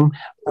mannerism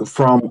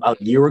from a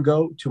year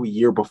ago to a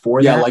year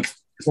before that. Like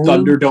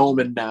Thunderdome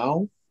and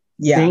now.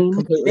 Yeah,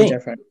 completely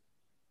different.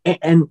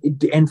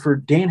 And for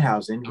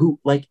Danhausen, who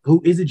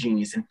is a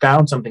genius and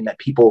found something that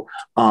people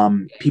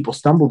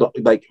stumbled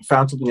on,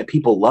 found something that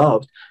people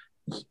loved.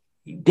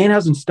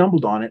 Danhausen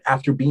stumbled on it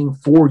after being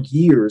 4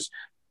 years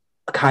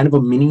kind of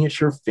a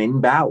miniature Finn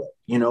Balor.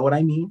 You know what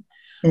I mean?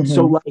 Mm-hmm.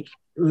 So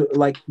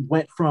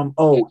went from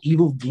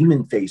evil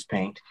demon face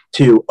paint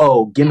to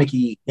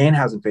gimmicky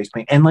Danhausen face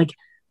paint, and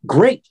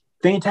great,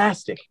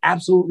 fantastic,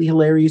 absolutely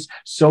hilarious,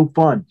 so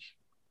fun.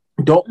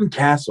 Dalton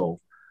Castle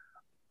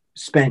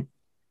spent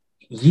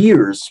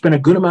a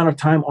good amount of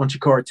time on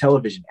Chikara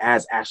television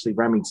as Ashley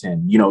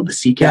Remington, the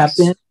sea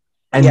captain,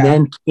 and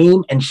then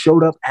came and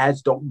showed up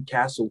as Dalton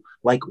Castle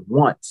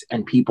once,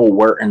 and people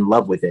were in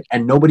love with it.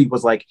 And nobody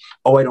was like,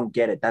 oh, I don't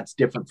get it. That's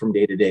different from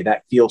day to day.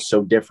 That feels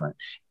so different.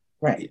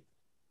 Right.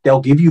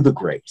 They'll give you the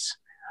grace.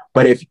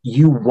 But if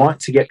you want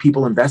to get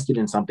people invested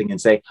in something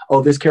and say,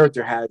 oh, this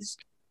character has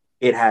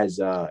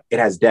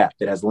depth,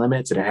 it has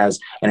limits, and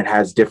it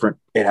has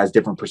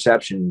different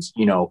perceptions,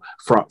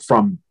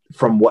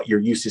 from what you're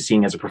used to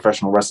seeing as a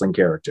professional wrestling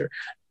character.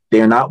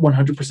 They are not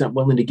 100%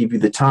 willing to give you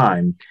the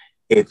time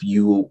if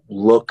you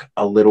look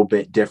a little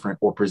bit different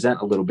or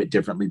present a little bit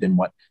differently than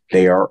what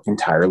they are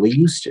entirely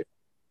used to.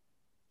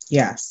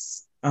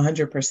 Yes,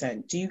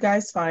 100%. Do you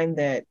guys find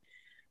that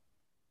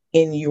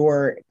in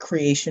your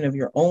creation of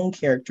your own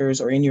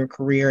characters or in your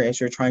career as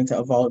you're trying to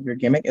evolve your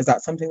gimmick, is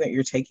that something that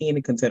you're taking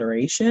into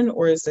consideration,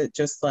 or is it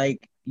just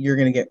you're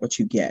going to get what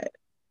you get?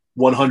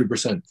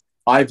 100%.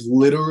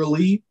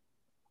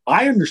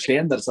 I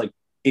understand that it's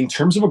in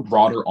terms of a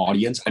broader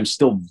audience, I'm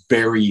still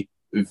very,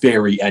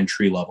 very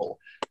entry level.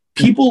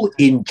 People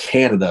in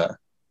Canada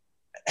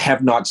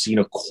have not seen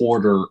a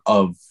quarter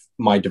of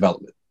my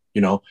development,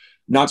 not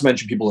to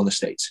mention people in the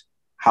States.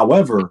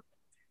 However,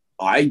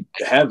 I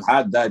have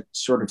had that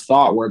sort of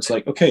thought where it's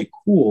okay,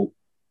 cool.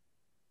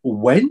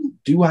 When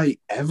do I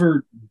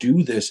ever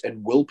do this,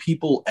 and will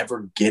people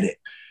ever get it?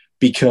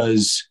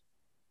 Because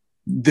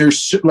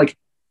there's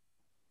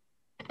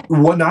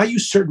when I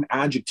use certain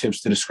adjectives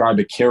to describe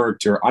a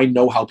character, I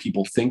know how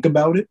people think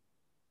about it.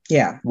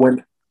 Yeah.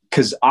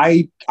 Because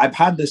I've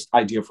had this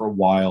idea for a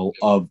while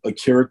of a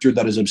character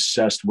that is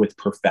obsessed with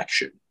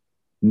perfection.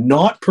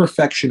 Not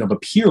perfection of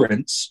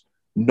appearance,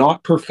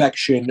 not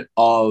perfection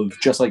of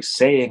just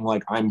saying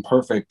I'm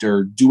perfect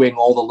or doing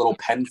all the little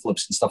pen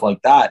flips and stuff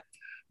like that,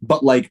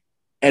 but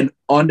an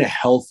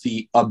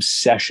unhealthy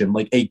obsession,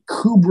 a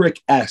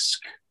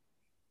Kubrick-esque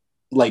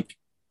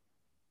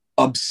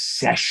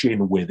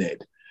obsession with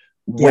it,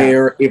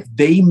 where if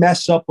they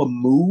mess up a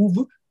move,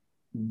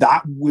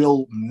 that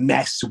will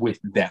mess with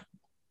them.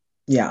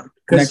 Yeah,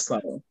 next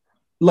level.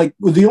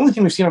 The only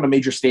thing we've seen on a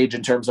major stage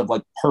in terms of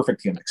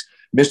perfect gimmicks,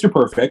 Mr.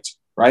 Perfect,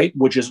 right?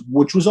 Which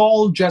was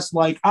all just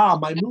my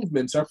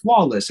movements are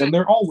flawless and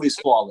they're always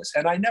flawless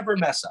and I never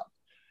mess up.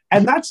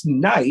 And that's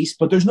nice,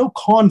 but there's no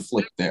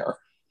conflict there.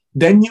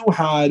 Then you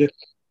had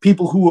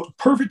people who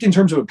perfect in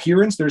terms of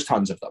appearance, there's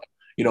tons of them.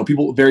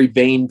 People, very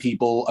vain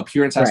people,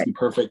 appearance has to be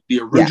perfect. The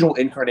original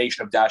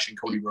incarnation of Dash and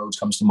Cody Rhodes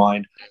comes to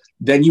mind.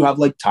 Then you have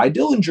Ty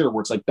Dillinger,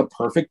 where it's the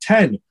perfect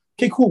 10.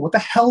 Okay, cool. What the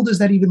hell does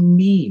that even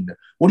mean?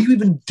 What are you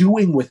even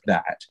doing with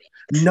that?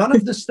 None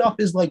of the stuff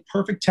is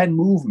perfect 10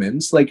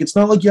 movements. It's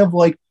not you have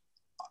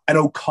an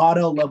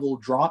Okada level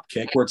drop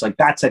kick where it's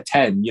that's a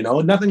 10,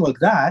 nothing like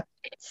that.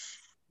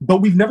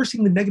 But we've never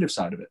seen the negative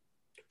side of it.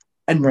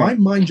 And my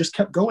mind just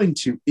kept going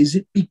to, is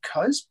it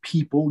because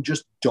people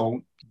just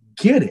don't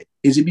get it?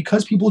 Is it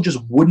because people just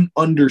wouldn't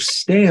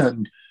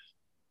understand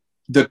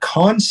the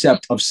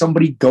concept of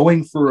somebody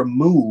going for a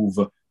move,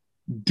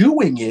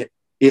 doing it,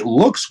 it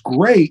looks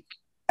great,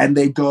 and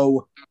they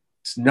go,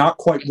 it's not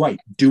quite right,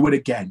 do it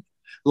again?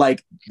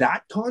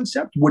 That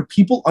concept, would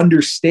people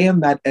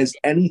understand that as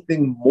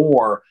anything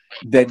more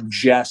than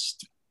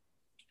just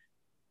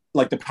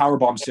the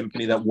Powerbomb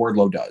Symphony that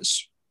Wardlow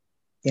does?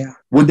 Yeah.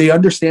 Would they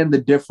understand the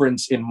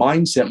difference in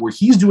mindset where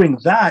he's doing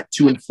that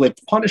to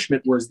inflict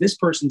punishment, whereas this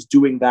person's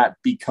doing that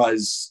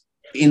because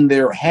in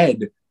their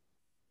head,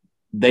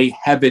 they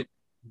haven't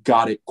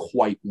got it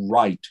quite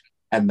right,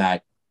 and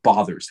that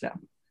bothers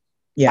them?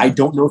 Yeah. I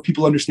don't know if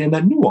people understand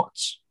that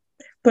nuance.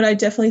 But I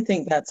definitely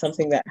think that's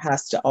something that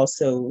has to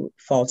also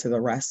fall to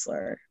the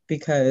wrestler,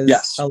 because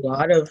a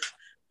lot of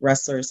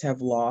wrestlers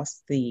have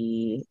lost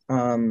the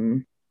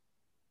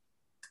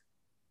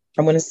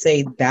I'm going to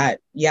say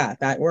that, yeah,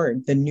 that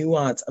word, the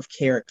nuance of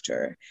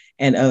character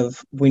and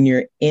of when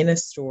you're in a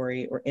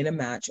story or in a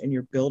match and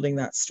you're building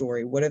that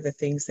story, what are the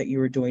things that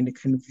you are doing to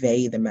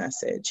convey the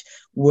message?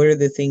 What are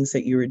the things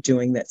that you are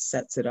doing that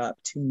sets it up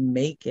to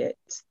make it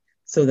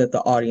so that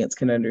the audience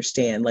can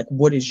understand? Like,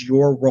 what is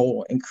your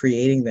role in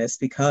creating this?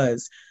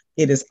 Because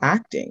it is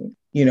acting,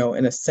 in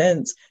a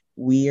sense,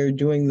 we are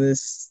doing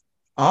this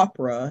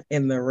opera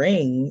in the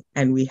ring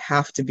and we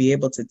have to be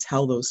able to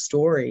tell those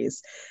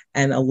stories.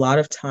 And a lot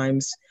of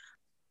times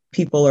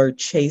people are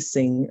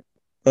chasing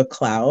the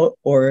clout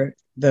or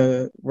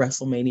the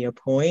WrestleMania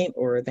point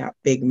or that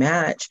big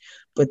match,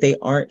 but they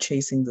aren't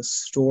chasing the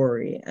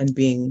story and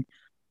being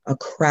a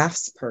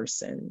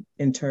craftsperson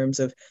in terms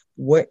of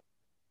what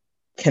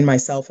can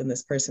myself and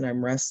this person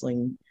I'm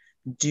wrestling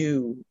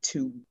do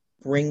to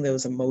bring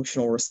those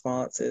emotional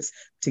responses,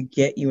 to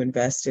get you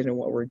invested in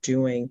what we're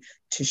doing,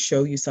 to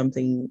show you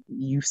something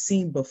you've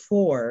seen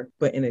before,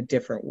 but in a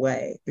different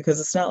way. Because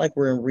it's not like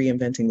we're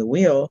reinventing the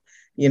wheel.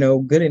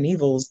 Good and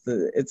evil's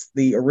it's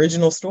the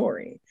original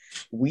story.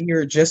 We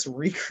are just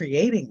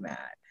recreating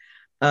that.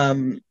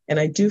 And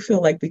I do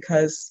feel like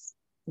because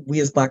we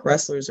as Black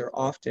wrestlers are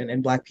often,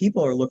 and Black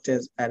people are looked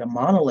at a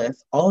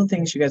monolith, all the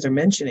things you guys are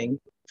mentioning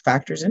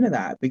factors into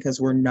that because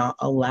we're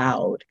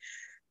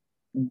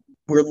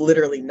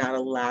literally not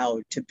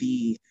allowed to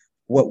be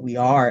what we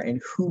are and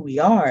who we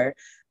are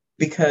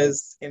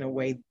because in a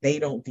way they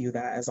don't view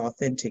that as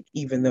authentic,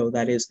 even though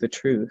that is the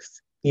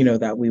truth,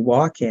 that we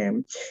walk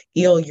in.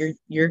 Eel,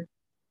 your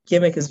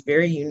gimmick is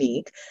very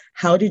unique.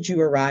 How did you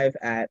arrive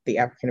at the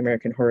African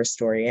American Horror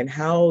Story and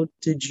how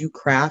did you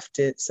craft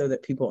it so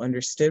that people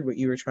understood what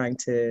you were trying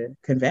to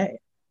convey?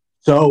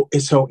 So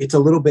it's a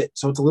little bit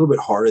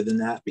harder than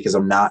that because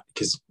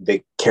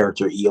the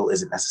character Eel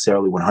isn't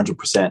necessarily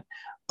 100%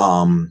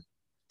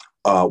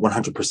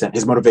 100%.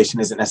 His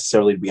motivation isn't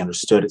necessarily to be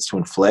understood; it's to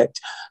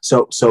inflict.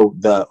 So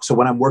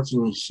when I'm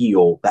working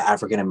heel, the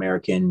African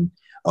American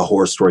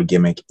horror story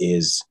gimmick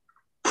is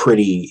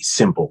pretty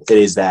simple. It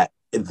is that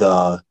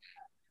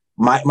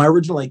my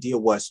original idea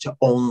was to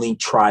only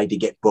try to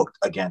get booked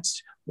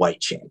against white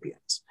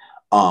champions.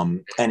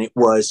 And it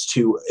was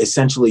to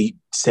essentially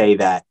say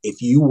that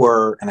if you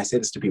were, and I say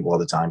this to people all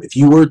the time, if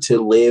you were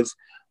to live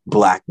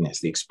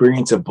Blackness, the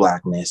experience of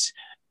Blackness,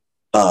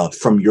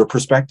 from your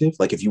perspective,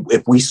 like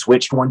if we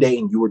switched one day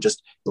and you were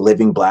just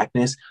living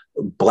Blackness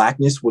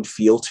would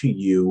feel to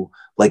you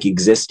like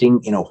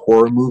existing in a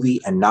horror movie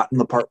and not in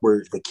the part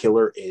where the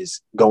killer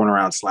is going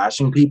around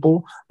slashing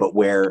people, but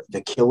where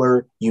the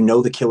killer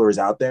is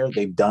out there,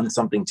 they've done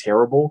something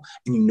terrible,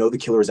 and the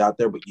killer is out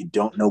there, but you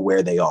don't know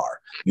where they are.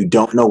 You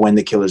don't know when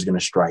the killer is going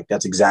to strike.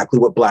 That's exactly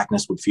what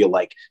Blackness would feel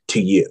like to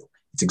you.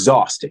 It's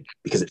exhausting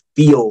because it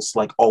feels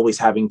like always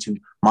having to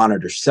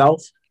monitor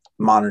self,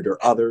 monitor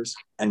others,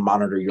 and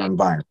monitor your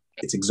environment.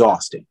 It's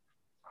exhausting.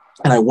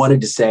 And I wanted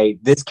to say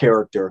this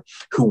character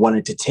who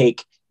wanted to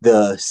take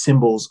the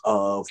symbols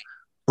of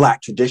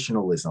Black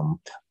traditionalism,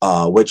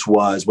 which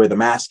was where the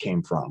mask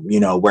came from,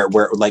 where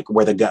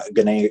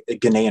the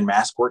Ghanaian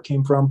mask work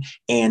came from,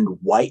 and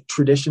white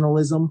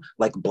traditionalism,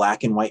 like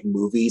Black and white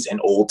movies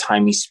and old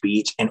timey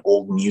speech and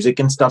old music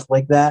and stuff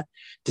like that,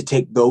 to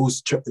take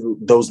those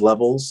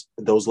levels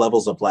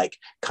of like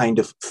kind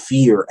of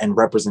fear and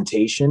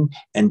representation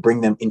and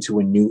bring them into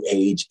a new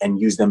age and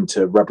use them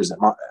to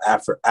represent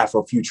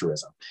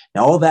Afrofuturism.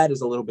 Now, all that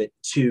is a little bit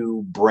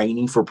too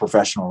brainy for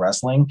professional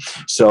wrestling.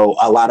 So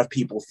a lot of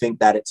people think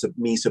that it's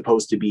me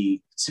supposed to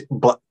be,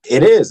 but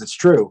it's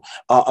true.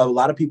 A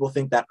lot of people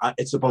think that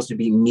it's supposed to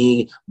be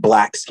me,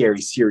 Black,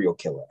 scary serial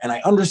killer. And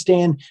I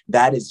understand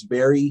that is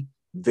very,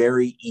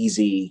 very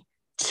easy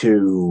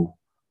to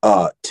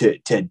kind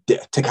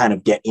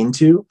of get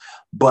into.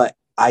 But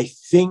I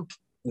think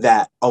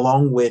that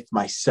along with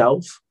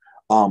myself,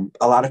 a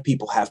lot of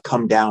people have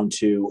come down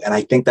to, and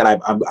I think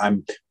that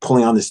I'm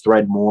pulling on this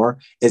thread more,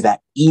 is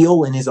that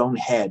Eel in his own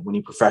head, when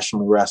he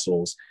professionally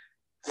wrestles,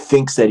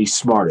 thinks that he's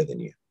smarter than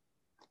you.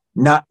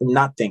 Not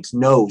thinks,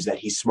 knows that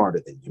he's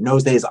smarter than you,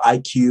 knows that his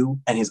IQ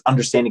and his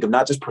understanding of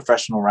not just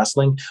professional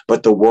wrestling,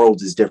 but the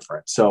world is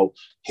different. So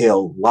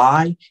he'll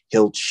lie,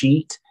 he'll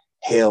cheat,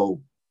 he'll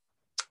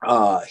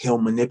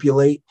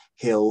manipulate,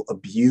 he'll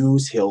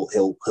abuse, he'll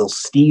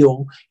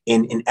steal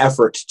in an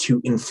effort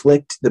to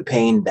inflict the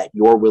pain that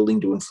you're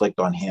willing to inflict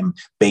on him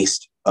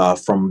based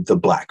from the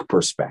Black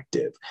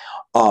perspective.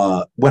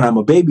 When I'm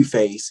a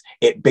babyface,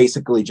 it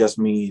basically just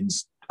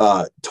means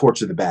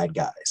torture the bad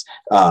guys,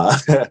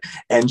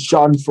 and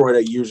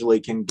Schadenfreude usually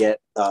can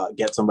get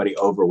somebody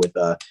over with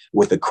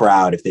a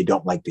crowd if they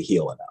don't like the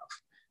heel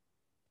enough.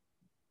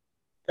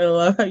 I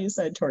love how you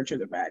said torture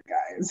the bad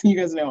guys. You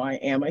guys know I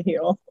am a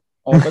heel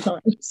all the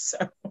time, so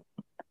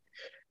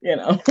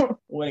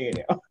what do you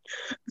do?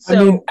 So,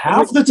 I mean,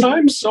 half the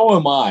time, so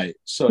am I.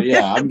 So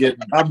yeah, I'm getting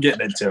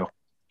it too.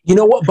 You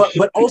know what?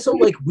 But also,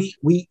 like we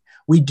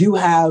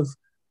have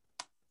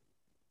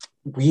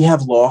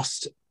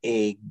lost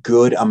a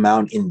good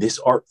amount in this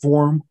art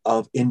form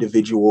of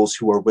individuals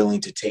who are willing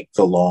to take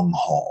the long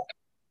haul,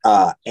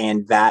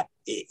 and that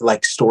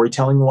like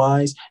storytelling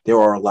wise, there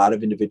are a lot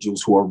of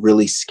individuals who are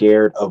really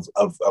scared of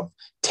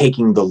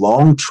taking the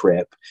long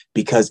trip,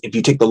 because if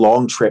you take the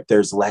long trip,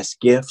 there's less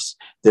gifts,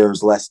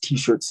 there's less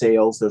t-shirt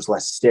sales, there's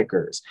less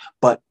stickers.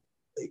 But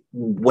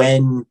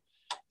when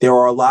there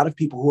are a lot of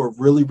people who are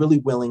really, really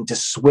willing to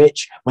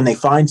switch when they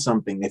find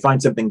something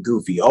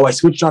goofy. Oh, I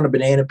switched on a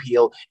banana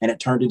peel and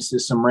it turned into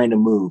some random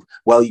move.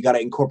 Well, you got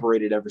to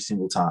incorporate it every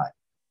single time.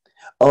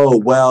 Oh,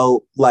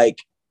 well, like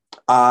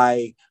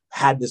I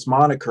had this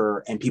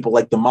moniker and people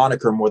like the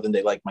moniker more than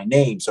they like my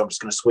name. So I'm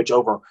just going to switch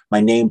over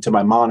my name to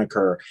my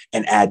moniker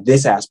and add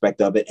this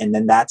aspect of it. And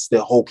then that's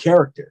the whole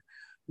character.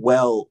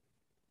 Well,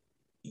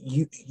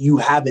 you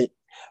haven't,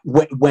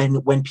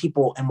 when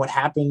people, and what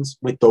happens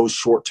with those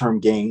short-term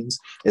gains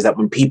is that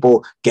when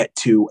people get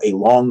to a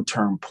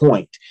long-term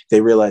point,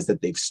 they realize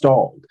that they've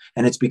stalled.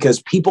 And it's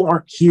because people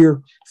aren't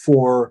here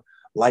for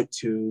light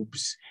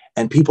tubes,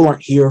 and people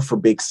aren't here for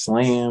big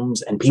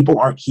slams, and people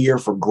aren't here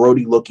for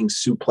grody looking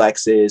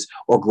suplexes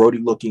or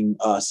grody looking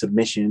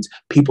submissions.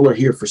 People are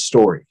here for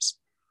stories.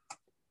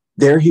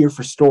 They're here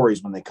for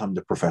stories when they come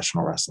to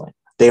professional wrestling.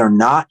 They are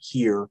not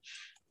here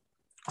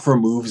for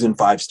moves in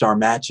 5-star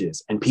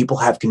matches. And people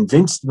have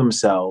convinced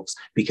themselves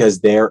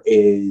because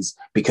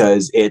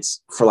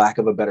it's, for lack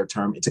of a better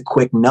term, it's a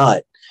quick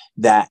nut,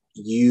 that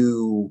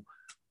you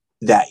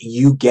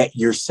get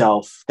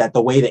yourself, that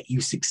the way that you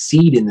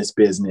succeed in this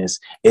business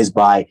is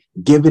by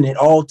giving it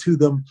all to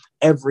them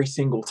every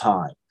single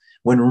time.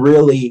 When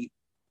really,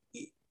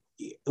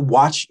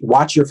 watch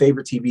your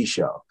favorite TV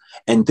show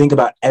and think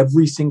about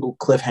every single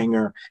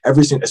cliffhanger,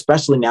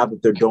 especially now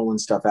that they're doling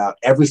stuff out,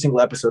 every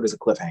single episode is a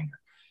cliffhanger.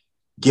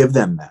 Give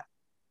them that.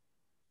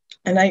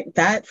 And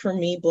that for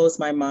me blows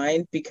my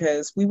mind,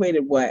 because we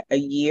waited a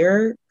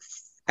year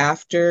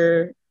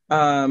after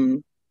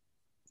Infinity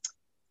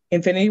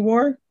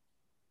War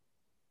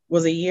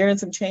was a year and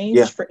some change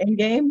for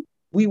Endgame.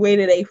 We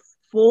waited a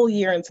full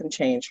year and some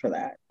change for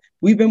that.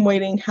 We've been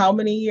waiting how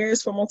many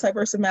years for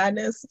Multiverse of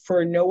Madness,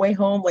 for No Way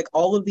Home, like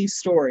all of these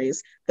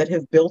stories that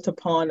have built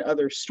upon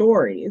other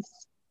stories.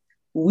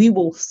 We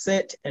will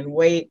sit and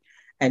wait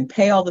and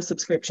pay all the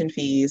subscription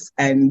fees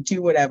and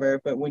do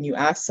whatever. But when you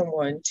ask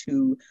someone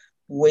to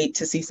wait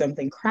to see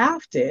something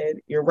crafted,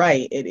 you're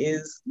right. It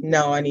is,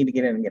 no, I need to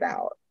get in and get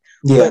out.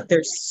 Yeah. But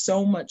there's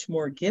so much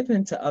more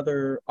given to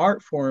other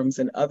art forms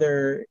and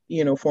other,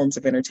 forms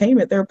of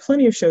entertainment. There are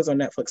plenty of shows on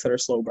Netflix that are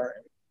slow burn.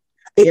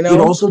 It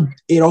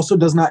also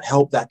does not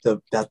help that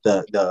the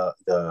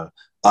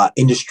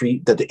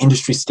industry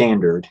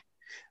standard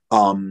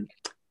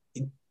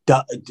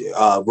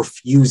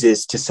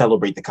refuses to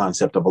celebrate the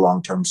concept of a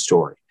long-term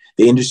story.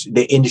 The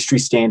industry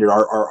standard,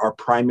 our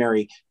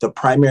primary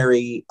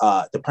entrance,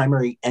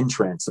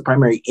 the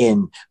primary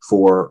in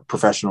for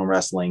professional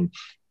wrestling,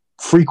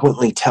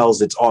 frequently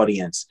tells its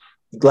audience,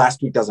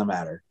 last week doesn't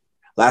matter.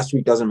 Last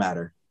week doesn't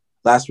matter.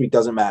 Last week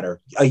doesn't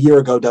matter. A year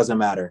ago doesn't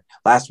matter.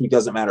 Last week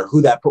doesn't matter.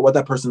 What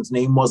that person's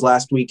name was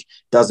last week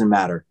doesn't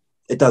matter.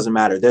 It doesn't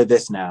matter. They're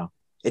this now.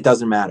 It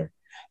doesn't matter.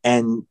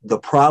 And the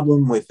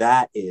problem with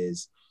that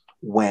is,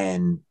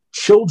 when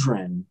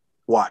children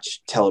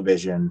watch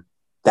television,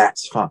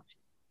 that's fine.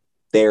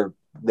 They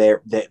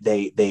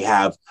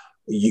have,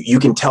 you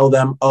can tell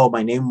them, oh,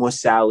 my name was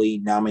Sally,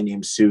 now my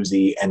name's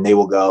Susie, and they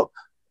will go,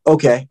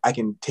 okay, I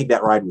can take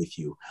that ride with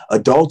you.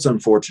 Adults,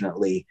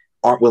 unfortunately,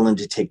 aren't willing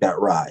to take that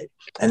ride.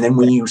 And then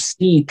when you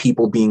see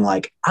people being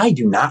like, I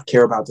do not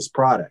care about this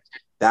product,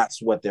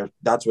 that's what they're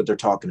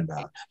talking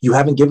about. You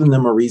haven't given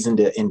them a reason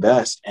to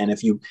invest. And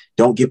if you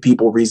don't give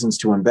people reasons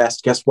to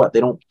invest, guess what? They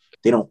don't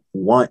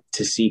want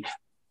to see.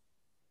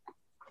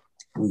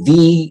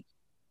 The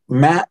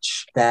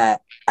match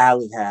that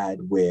Allie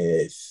had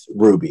with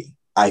Ruby,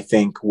 I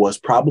think, was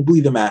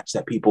probably the match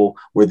that people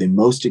were the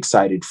most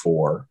excited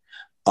for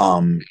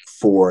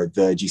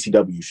the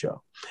GCW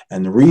show.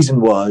 And the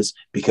reason was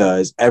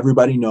because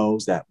everybody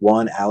knows that,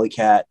 one, Alley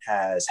Cat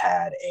has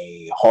had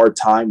a hard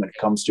time when it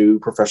comes to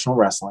professional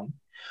wrestling,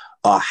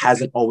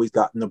 hasn't always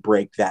gotten the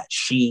break that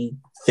she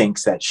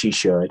thinks that she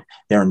should.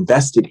 They're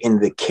invested in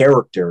the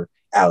character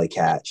Alley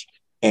Cat.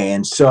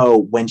 And so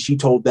when she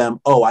told them,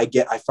 oh, I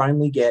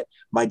finally get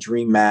my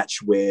dream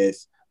match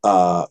with,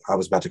 I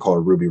was about to call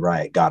her Ruby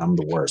Riott. God, I'm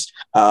the worst.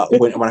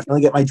 When I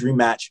finally get my dream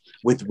match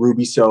with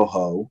Ruby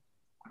Soho,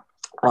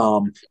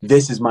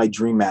 this is my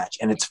dream match,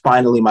 and it's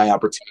finally my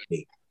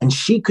opportunity. And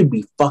she could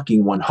be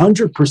fucking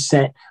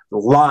 100%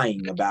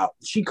 lying about,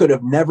 she could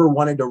have never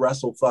wanted to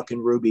wrestle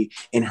fucking Ruby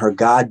in her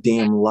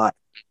goddamn life.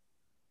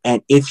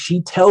 And if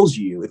she tells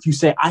you, if you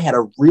say, I had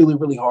a really,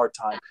 really hard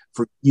time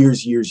for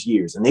years,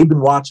 and they've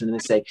been watching and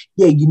they say,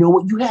 yeah, you know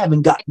what? You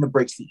haven't gotten the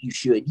breaks that you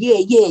should. Yeah,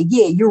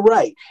 you're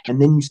right. And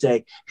then you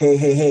say,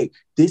 hey,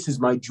 this is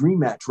my dream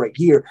match right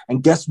here.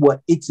 And guess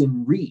what? It's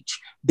in reach.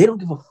 They don't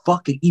give a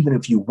fuck even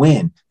if you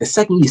win. The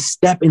second you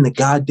step in the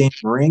goddamn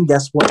ring,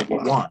 guess what? They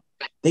want.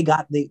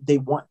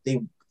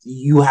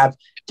 You have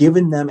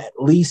given them at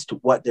least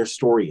what their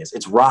story is.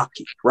 It's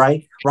Rocky,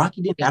 right?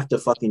 Rocky didn't have to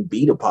fucking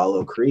beat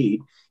Apollo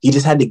Creed. He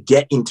just had to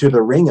get into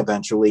the ring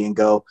eventually and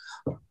go,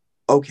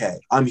 okay,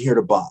 I'm here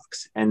to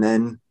box. And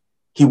then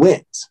he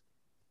wins.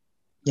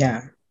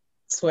 Yeah.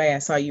 Sway, I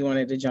saw you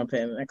wanted to jump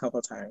in a couple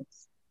of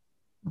times.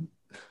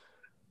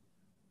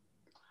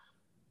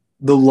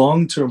 The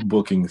long-term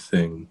booking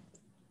thing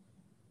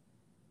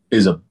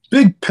is a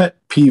big pet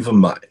peeve of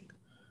mine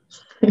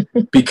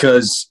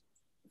because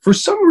for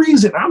some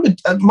reason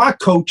my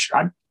coach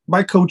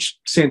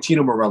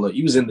Santino Marella,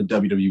 he was in the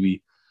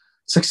WWE.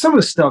 It's like some of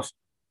the stuff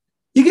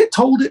you get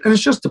told it and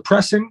it's just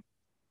depressing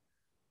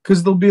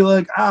because they'll be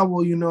like,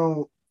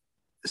 well,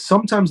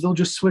 sometimes they'll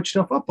just switch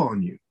stuff up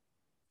on you.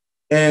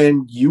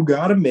 And you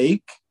got to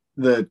make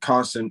the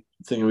constant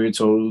thing we were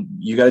told,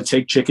 you got to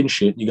take chicken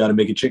shit and you got to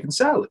make a chicken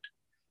salad.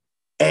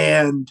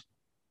 And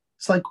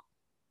it's like,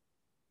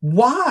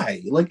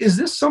 why? Like, is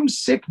this some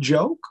sick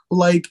joke?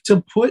 Like,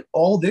 to put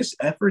all this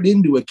effort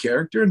into a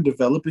character and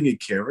developing a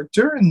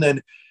character, and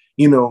then,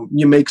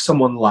 you make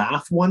someone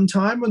laugh one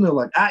time and they're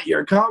like,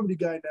 you're a comedy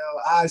guy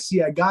now.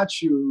 See, I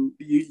got you.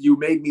 You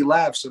made me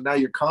laugh, so now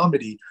you're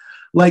comedy.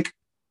 Like,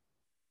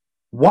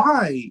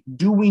 why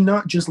do we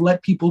not just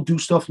let people do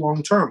stuff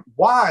long term?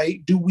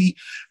 Why do we?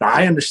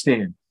 I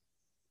understand.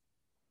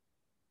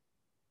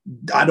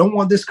 I don't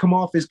want this to come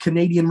off as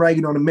Canadian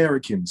ragging on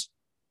Americans,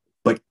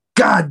 but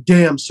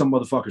goddamn, some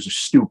motherfuckers are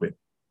stupid.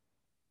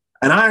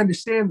 And I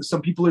understand that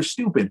some people are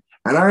stupid.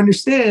 And I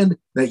understand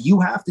that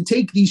you have to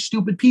take these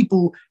stupid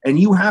people and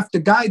you have to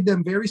guide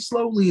them very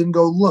slowly and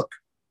go, look,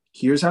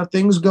 here's how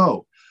things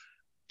go.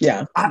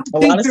 Yeah, I a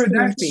don't lot of think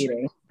spoon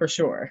feeding for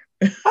sure.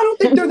 I don't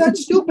think they're that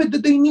stupid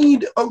that they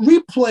need a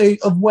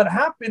replay of what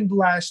happened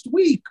last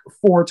week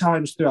 4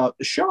 times throughout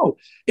the show.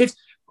 It's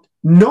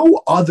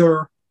no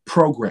other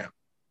program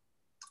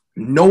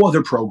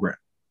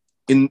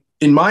in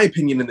my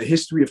opinion, in the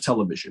history of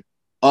television,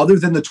 other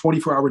than the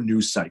 24-hour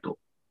news cycle,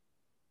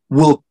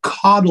 will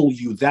coddle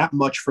you that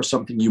much for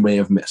something you may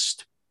have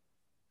missed.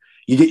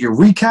 You get your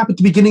recap at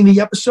the beginning of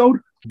the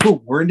episode,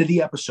 boom, we're into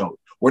the episode.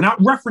 We're not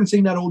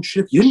referencing that old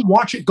shit. You didn't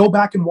watch it, go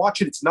back and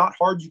watch it. It's not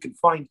hard. You can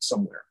find it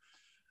somewhere.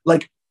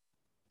 Like,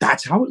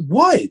 that's how it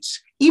was.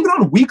 Even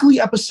on weekly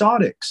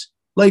episodics,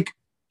 like,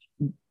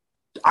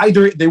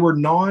 either they were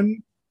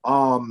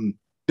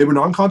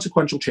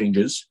non-consequential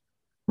changes,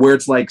 where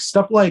it's like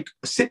stuff like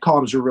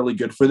sitcoms are really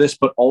good for this,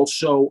 but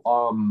also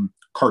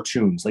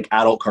cartoons, like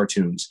adult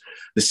cartoons.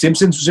 The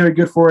Simpsons was very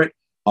good for it.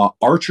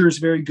 Archer is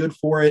very good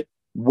for it,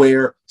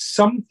 where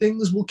some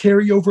things will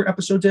carry over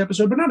episode to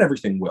episode, but not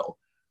everything will.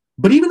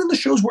 But even in the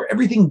shows where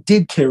everything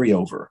did carry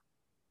over,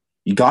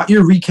 you got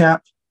your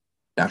recap,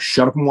 now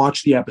shut up and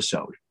watch the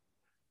episode.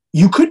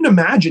 You couldn't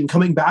imagine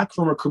coming back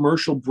from a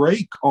commercial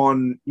break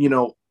on,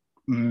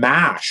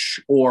 MASH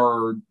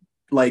or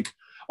like,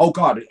 oh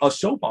God, a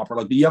soap opera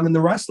like The Young and the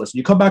Restless. And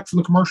you come back from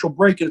the commercial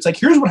break and it's like,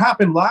 here's what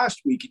happened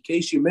last week in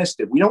case you missed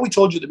it. We know we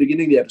told you at the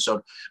beginning of the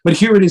episode, but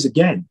here it is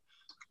again.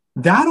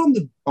 That on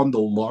the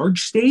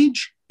large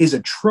stage is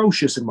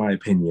atrocious in my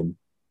opinion.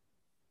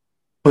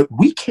 But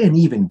we can't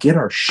even get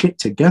our shit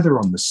together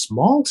on the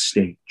small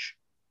stage.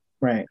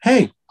 Right.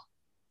 Hey,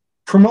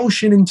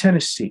 promotion in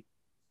Tennessee,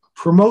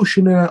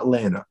 promotion in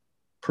Atlanta,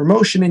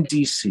 promotion in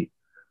DC.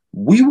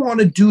 We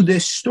want to do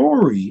this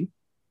story.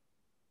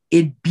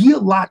 It'd be a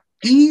lot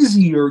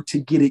easier to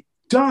get it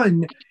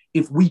done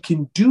if we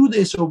can do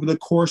this over the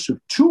course of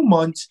 2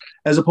 months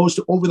as opposed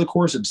to over the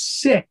course of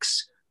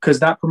 6, because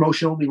that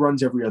promotion only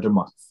runs every other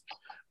month,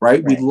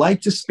 right? We'd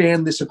like to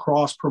span this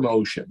across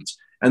promotions.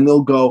 And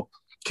they'll go,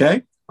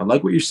 okay, I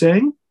like what you're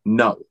saying.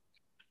 No,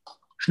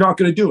 we're not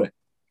going to do it.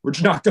 We're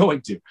just not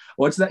going to.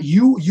 What's that?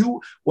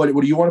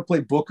 What do you want to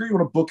play Booker? You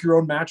want to book your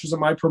own matches at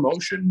my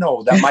promotion?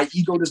 No, that my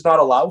ego does not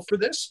allow for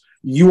this.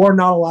 You are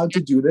not allowed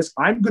to do this.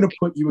 I'm going to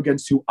put you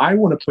against who I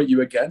want to put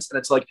you against. And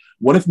it's like,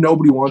 what if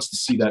nobody wants to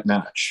see that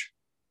match?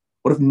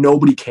 What if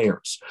nobody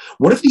cares?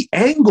 What if the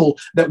angle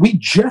that we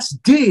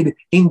just did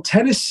in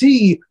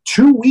Tennessee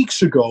 2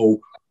 weeks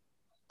ago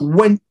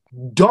went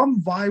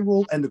dumb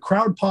viral and the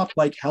crowd popped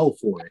like hell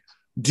for it?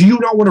 Do you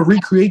not want to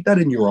recreate that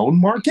in your own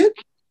market?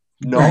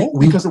 No, right.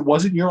 Because it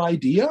wasn't your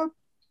idea.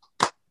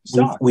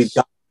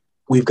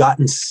 We've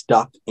gotten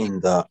stuck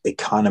in the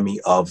economy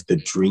of the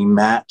dream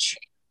match,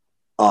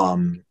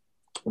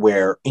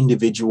 where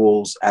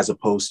individuals, as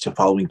opposed to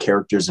following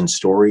characters and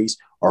stories,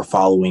 are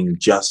following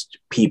just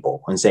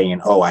people and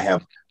saying, "Oh, I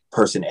have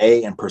person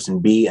A and person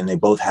B, and they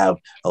both have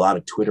a lot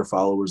of Twitter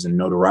followers and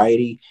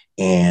notoriety,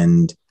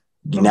 and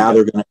now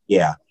they're gonna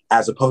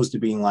As opposed to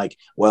being like,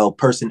 well,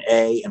 person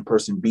A and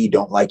person B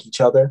don't like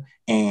each other,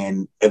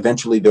 and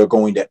eventually they're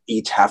going to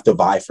each have to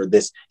vie for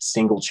this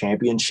single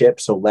championship.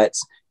 So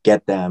let's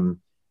get them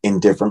in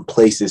different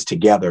places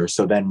together.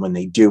 So then when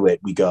they do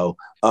it, we go,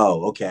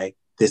 oh, okay,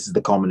 this is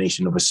the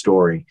culmination of a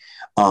story.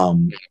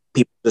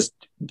 People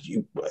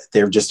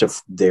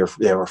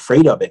they're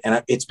afraid of it,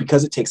 and it's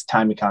because it takes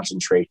time and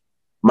concentration.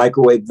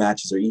 Microwave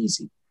matches are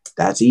easy.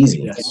 That's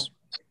easy. Yes.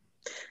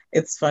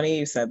 It's funny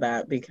you said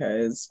that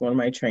because one of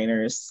my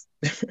trainers,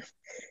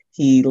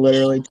 he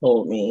literally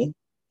told me,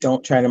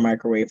 don't try to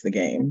microwave the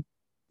game,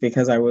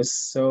 because I was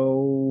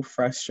so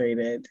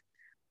frustrated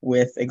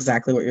with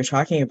exactly what you're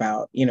talking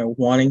about,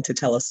 wanting to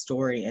tell a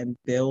story and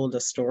build a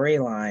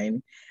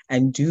storyline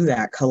and do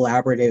that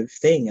collaborative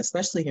thing,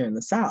 especially here in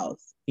the South.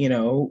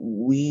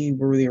 We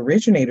were the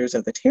originators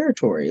of the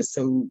territories.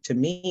 So to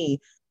me,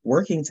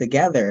 working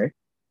together,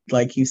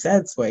 like you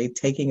said, Sway,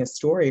 taking a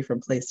story from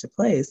place to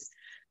place,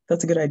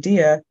 that's a good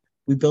idea.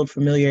 We build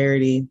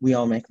familiarity, we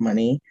all make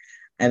money.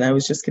 And I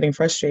was just getting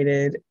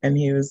frustrated. And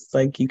he was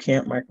like, you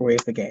can't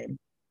microwave the game.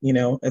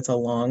 It's a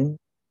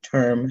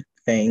long-term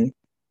thing.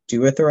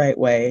 Do it the right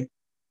way.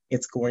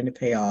 It's going to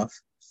pay off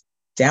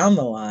down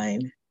the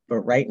line.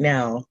 But right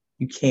now,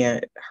 you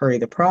can't hurry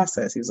the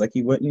process. He was like,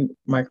 you wouldn't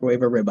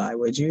microwave a ribeye,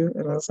 would you?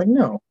 And I was like,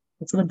 no,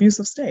 it's an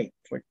abusive state.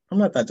 Like, I'm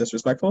not that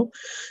disrespectful.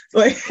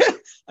 Like,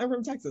 I'm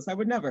from Texas. I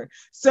would never.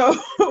 So,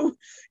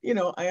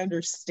 I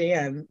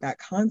understand that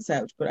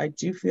concept, but I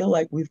do feel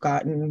like we've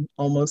gotten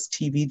almost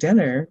TV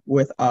dinner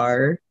with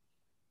our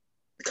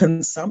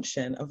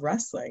consumption of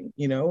wrestling.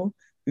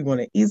 We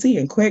want it easy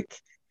and quick,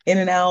 in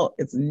and out.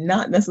 It's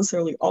not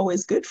necessarily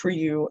always good for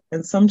you.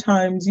 And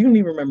sometimes you don't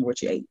even remember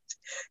what you ate,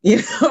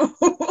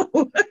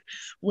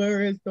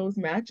 Whereas those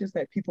matches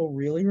that people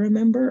really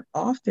remember,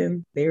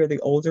 often they are the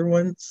older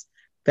ones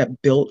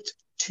that built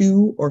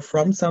to or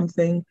from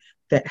something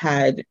that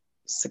had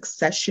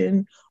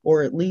succession,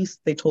 or at least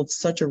they told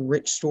such a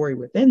rich story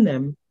within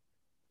them.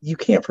 You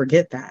can't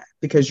forget that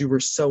because you were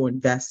so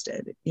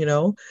invested,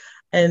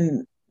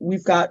 And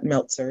we've got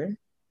Meltzer.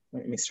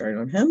 Let me start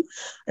on him.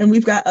 And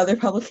we've got other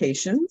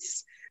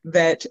publications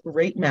that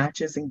rate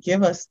matches and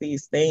give us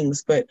these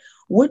things. But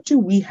what do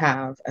we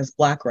have as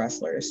Black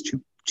wrestlers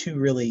to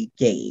really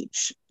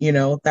gauge?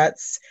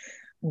 That's,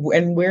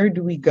 and where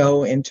do we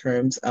go in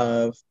terms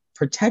of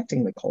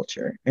protecting the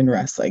culture in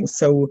wrestling?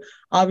 So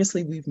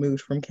obviously we've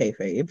moved from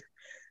kayfabe.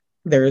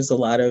 There's a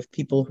lot of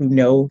people who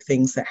know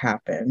things that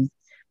happen.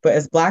 But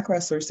as Black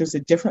wrestlers, there's a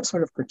different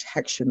sort of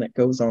protection that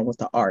goes on with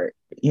the art,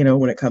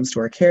 when it comes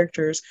to our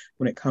characters,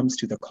 when it comes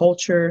to the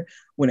culture,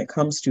 when it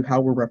comes to how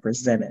we're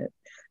represented.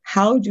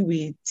 How do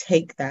we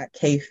take that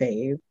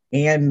kayfabe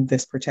and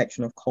this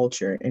protection of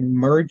culture and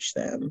merge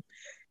them?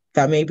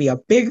 That may be a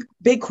big,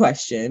 big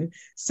question.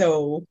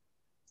 So,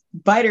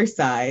 biter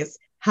size,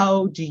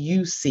 how do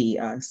you see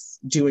us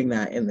doing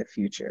that in the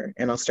future?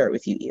 And I'll start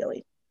with you,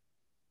 Ely.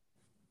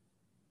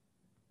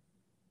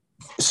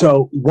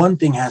 So one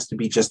thing has to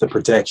be just the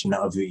protection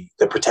of the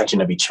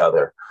protection of each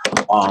other.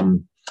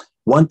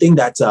 One thing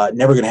that's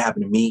never going to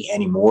happen to me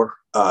anymore,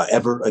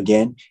 ever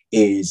again,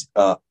 is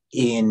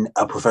in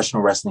a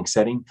professional wrestling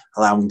setting,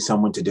 allowing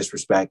someone to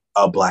disrespect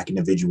a Black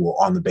individual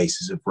on the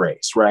basis of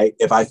race, right?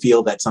 If I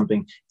feel that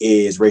something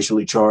is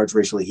racially charged,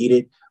 racially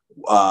heated,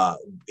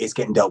 it's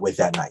getting dealt with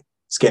that night.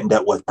 It's getting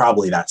dealt with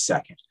probably that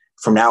second.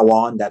 From now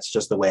on, that's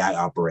just the way I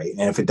operate.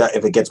 And if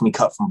it gets me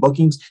cut from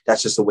bookings,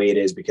 that's just the way it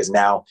is, because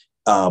now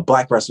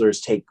Black wrestlers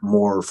take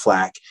more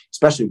flack,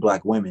 especially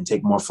Black women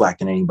take more flack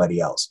than anybody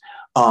else.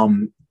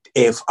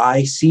 If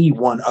I see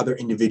one other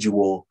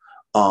individual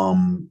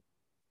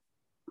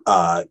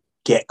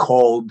get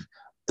called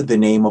the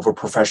name of a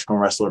professional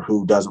wrestler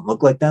who doesn't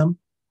look like them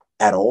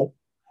at all,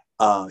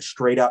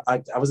 straight up,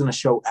 I was in a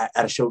show at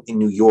a show in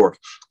New York,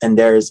 and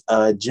there's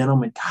a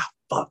gentleman.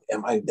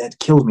 That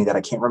kills me that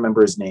I can't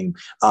remember his name.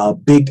 A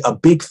big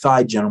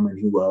thigh gentleman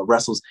who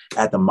wrestles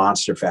at the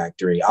Monster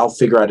Factory. I'll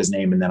figure out his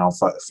name and then I'll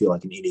feel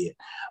like an idiot.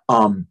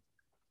 And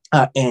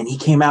he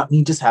came out and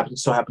he just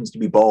happens to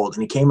be bald.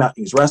 And he came out and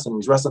he was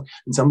wrestling.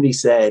 And somebody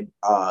said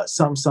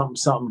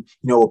something,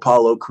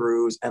 Apollo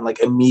Crews. And like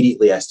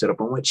immediately I stood up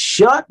and went,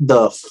 shut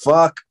the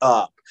fuck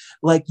up.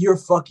 Like, you're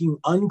fucking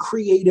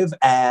uncreative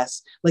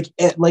ass. The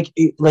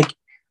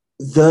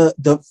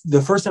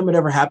first time it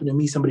ever happened to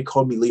me, somebody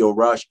called me Leo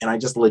Rush, and I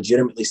just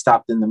legitimately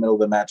stopped in the middle of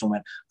the match and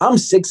went, I'm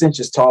 6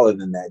 inches taller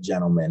than that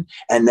gentleman,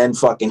 and then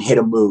fucking hit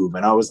a move.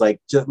 And I was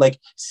like,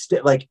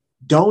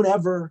 don't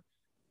ever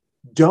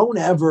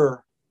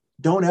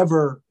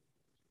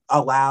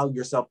allow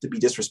yourself to be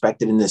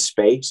disrespected in this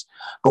space.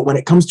 But when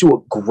it comes to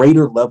a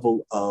greater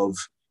level of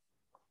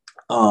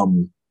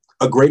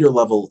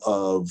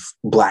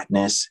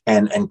Blackness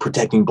and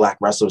protecting Black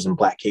wrestlers and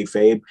Black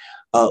kayfabe,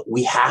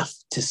 we have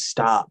to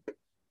stop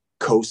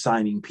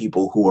co-signing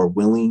people who are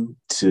willing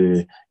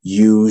to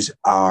use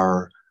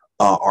our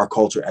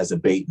culture as a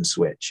bait and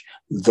switch.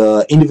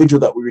 The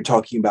individual that we were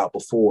talking about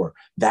before,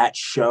 that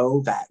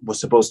show that was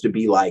supposed to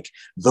be like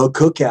the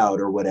Cookout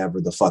or whatever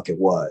the fuck it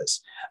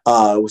was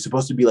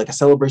supposed to be like a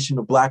celebration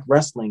of Black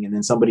wrestling, and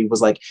then somebody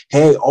was like,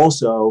 hey,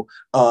 also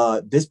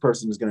this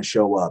person is going to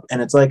show up, and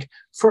it's like,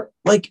 for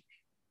like,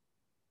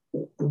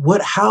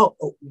 what, how,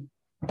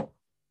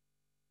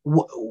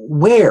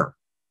 where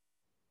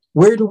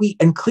do we,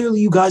 and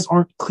clearly you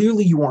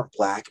aren't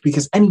Black,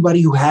 because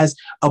anybody who has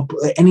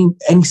any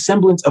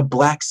semblance of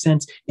Black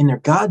sense in their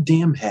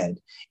goddamn head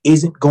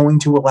isn't going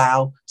to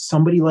allow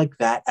somebody like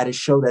that at a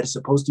show that is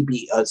supposed to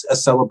be a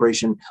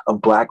celebration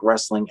of Black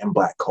wrestling and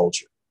Black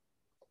culture.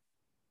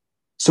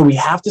 So we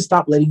have to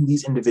stop letting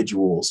these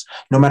individuals,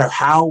 no matter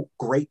how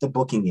great the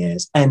booking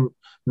is, and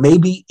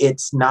maybe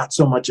it's not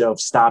so much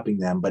of stopping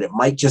them, but it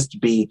might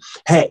just be,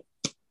 hey,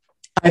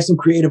 I have some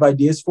creative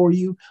ideas for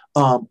you.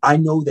 I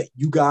know that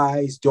you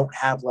guys don't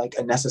have like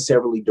a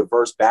necessarily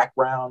diverse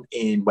background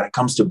in when it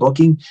comes to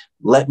booking.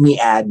 Let me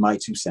add my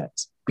 2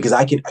 cents because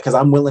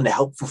I'm willing to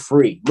help for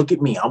free. Look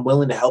at me. I'm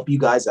willing to help you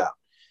guys out.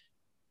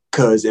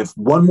 Because if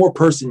one more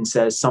person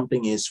says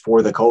something is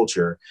for the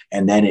culture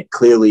and then it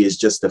clearly is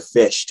just a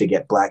fish to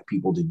get Black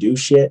people to do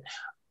shit,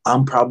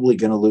 I'm probably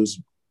going to lose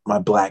my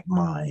Black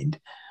mind.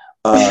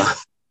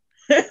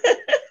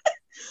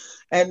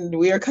 And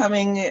we are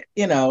coming,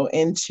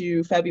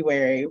 into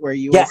February where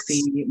you will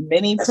see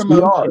many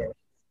promotions.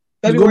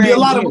 February be a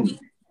lot of them.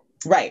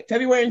 Right.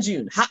 February and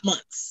June, hot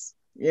months.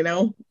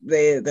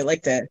 They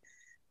like to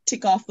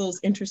tick off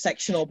those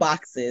intersectional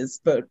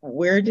boxes, but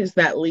where does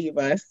that leave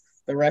us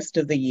the rest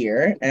of the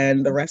year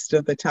and the rest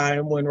of the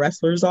time when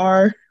wrestlers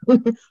are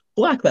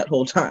Black that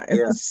whole time?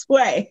 Yeah.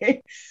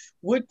 Sway,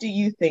 what do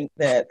you think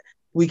that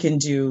we can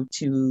do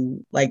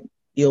to, like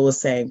Eel was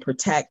saying,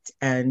 protect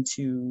and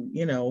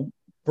to,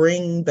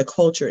 bring the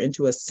culture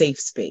into a safe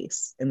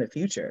space in the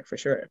future, for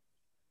sure?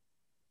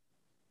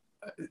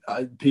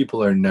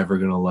 People are never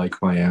going to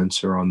like my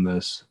answer on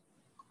this.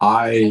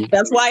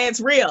 That's why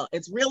it's real.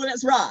 It's real and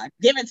it's raw.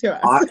 Give it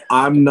to us.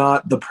 I'm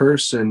not the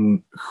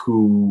person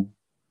who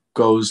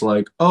goes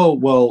like, oh,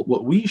 well,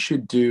 what we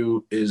should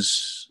do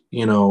is,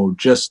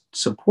 just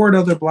support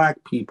other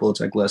Black people. It's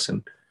like,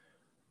 listen,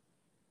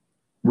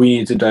 we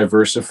need to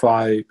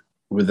diversify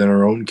within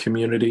our own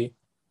community,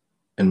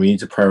 and we need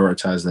to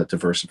prioritize that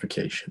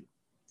diversification.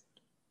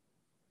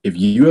 If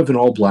you have an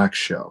all-Black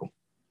show,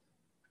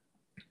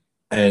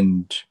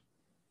 and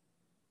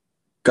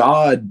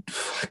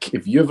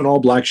if you have an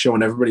all-Black show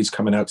and everybody's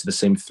coming out to the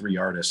same 3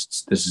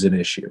 artists, this is an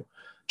issue.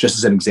 Just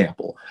as an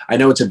example. I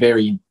know it's a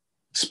very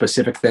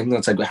specific thing.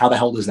 That's like, how the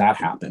hell does that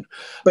happen?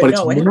 But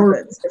no, it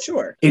happens, for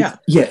sure.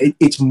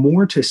 It's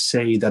more to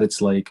say that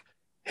it's like,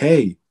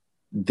 hey,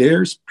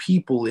 there's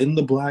people in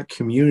the Black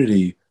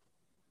community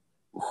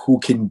who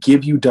can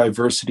give you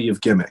diversity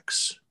of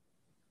gimmicks.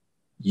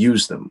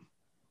 Use them.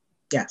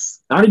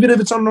 Yes. Not even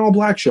if it's on an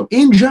all-Black show.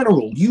 In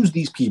general, use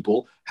these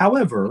people.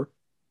 However,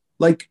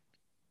 like,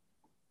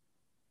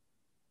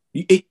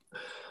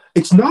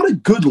 it's not a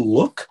good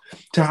look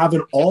to have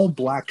an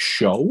all-Black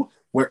show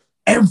where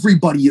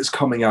everybody is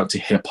coming out to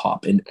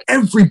hip-hop and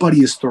everybody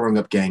is throwing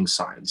up gang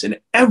signs and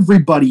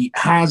everybody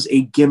has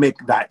a gimmick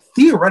that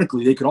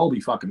theoretically they could all be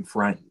fucking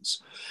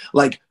friends.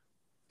 Like,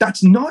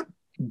 that's not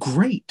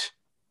great.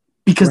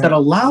 Because that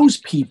allows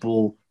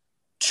people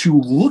to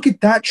look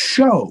at that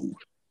show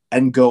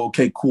and go,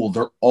 okay, cool,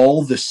 they're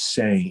all the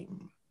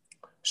same.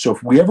 So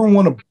if we ever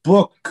want to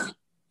book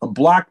a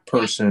Black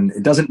person,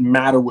 it doesn't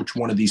matter which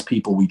one of these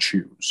people we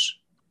choose.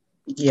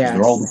 Yeah,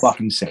 they're all the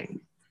fucking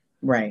same.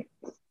 Right.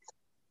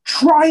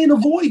 Try and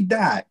avoid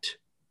that.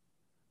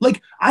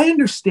 Like, I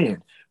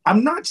understand.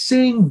 I'm not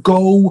saying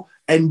go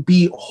and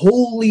be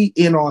wholly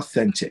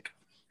inauthentic.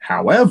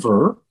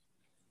 However,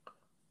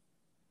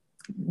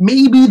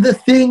 maybe the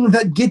thing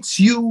that gets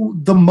you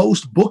the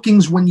most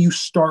bookings when you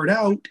start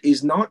out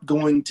is not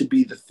going to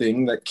be the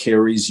thing that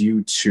carries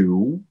you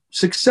to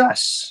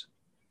success.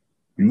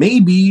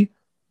 Maybe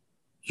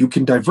you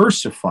can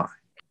diversify,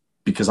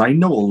 because I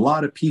know a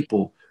lot of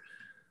people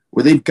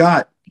where they've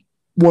got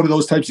one of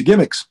those types of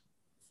gimmicks.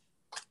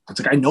 It's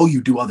like, I know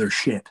you do other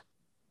shit.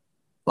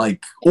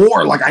 Like,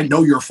 or like, I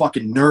know you're a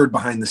fucking nerd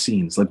behind the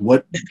scenes. Like,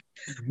 what?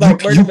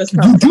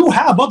 you do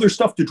have other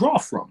stuff to draw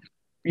from.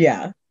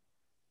 Yeah.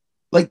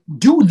 Like,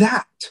 do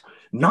that.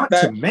 Not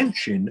to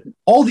mention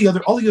all the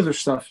other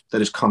stuff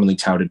that is commonly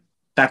touted.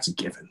 That's a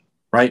given,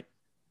 right?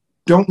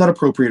 Don't let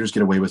appropriators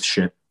get away with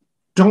shit.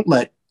 Don't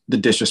let the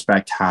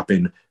disrespect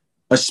happen,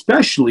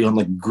 especially on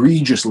like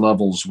egregious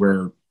levels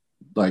where,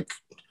 like,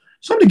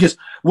 somebody gets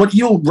what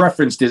you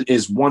referenced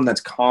is one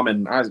that's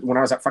common. When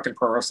I was at fucking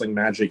Pro Wrestling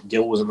Magic,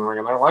 Gil was in the ring,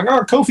 and they're like,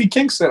 "Oh, Kofi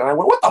Kingston," and I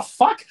went, "What the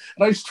fuck?"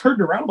 And I just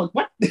turned around, I'm like,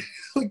 "What?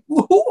 Like,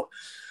 who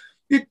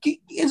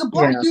is a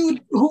Black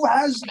dude who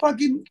has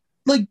fucking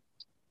like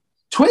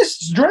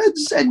twists,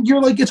 dreads, and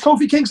you're like, it's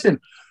Kofi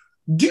Kingston?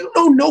 Do you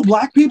know no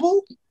Black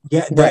people?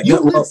 Yeah, you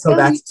live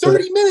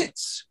 30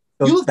 minutes.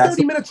 You live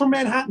 30 minutes from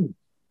Manhattan.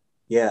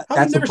 Yeah, how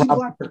have you never seen a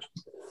Black person?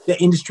 The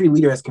industry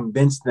leader has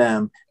convinced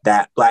them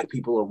that Black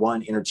people are,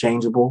 1,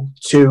 interchangeable,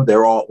 2,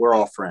 we're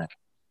all friends.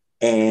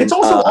 And it's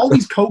also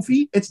always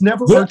Kofi. It's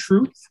never our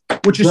truth,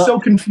 which is so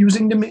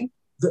confusing to me.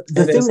 The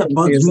thing that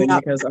bugs me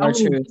out, because our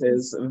truth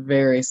is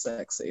very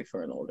sexy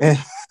for an older.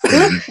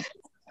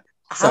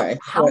 Sorry.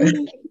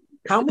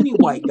 How many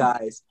white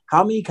guys?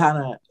 How many kind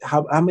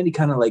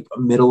of like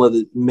middle of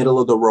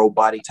the road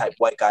body type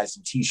white guys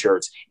in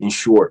t-shirts and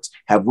shorts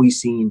have we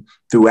seen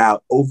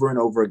throughout over and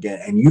over again?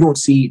 And you don't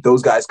see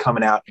those guys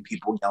coming out and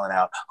people yelling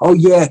out, "Oh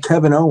yeah,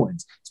 Kevin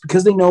Owens." It's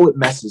because they know it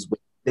messes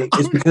with.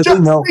 It's because they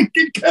know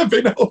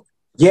Kevin Owens.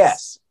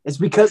 Yes, it's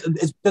because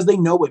they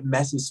know it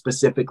messes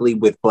specifically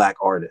with Black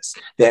artists.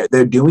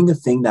 They're doing a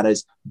thing that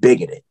is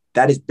bigoted.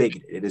 That is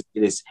bigoted. It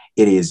is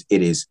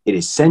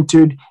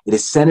centered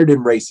in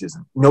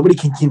racism. Nobody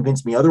can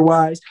convince me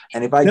otherwise.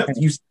 And if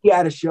you see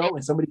at a show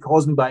and somebody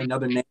calls me by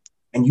another name,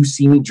 and you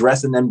see me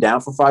dressing them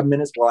down for 5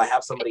 minutes while I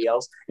have somebody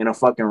else in a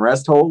fucking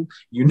rest hold,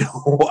 you know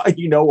why,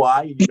 you know how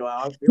I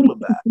feel with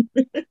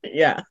that.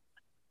 Yeah.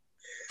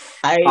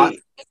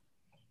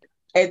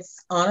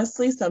 It's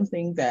honestly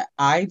something that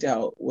I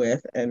dealt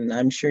with, and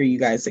I'm sure you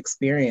guys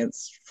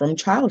experienced from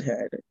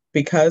childhood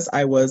because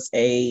I was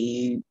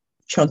a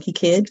chunky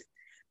kid.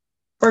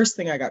 First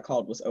thing I got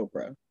called was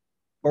Oprah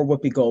or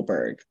Whoopi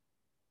Goldberg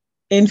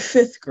in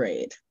fifth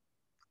grade.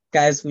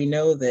 Guys, we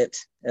know that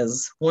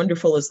as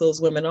wonderful as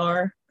those women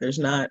are, that's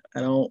not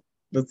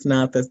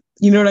the,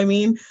 you know what I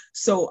mean?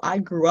 So I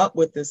grew up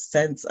with this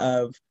sense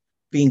of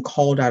being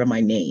called out of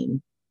my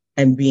name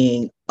and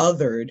being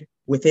othered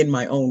within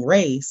my own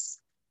race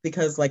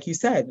because, like you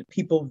said,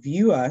 people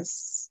view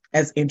us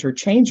as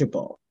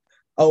interchangeable.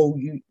 Oh,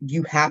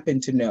 you happen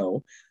to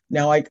know.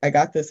 Now, I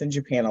got this in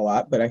Japan a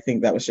lot, but I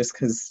think that was just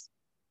because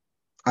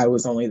I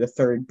was only the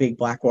third big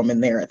Black woman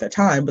there at the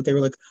time, but they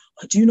were like,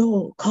 oh, do you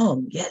know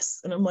Kong?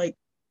 Yes. And I'm like,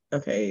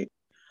 okay.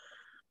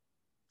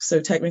 So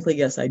technically,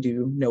 yes, I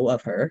do know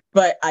of her,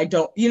 but I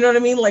don't, you know what I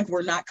mean? Like,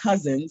 we're not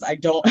cousins. I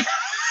don't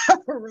have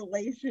a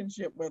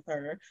relationship with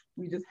her.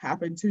 We just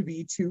happen to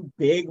be two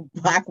big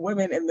Black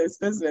women in this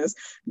business.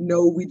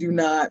 No, we do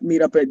not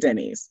meet up at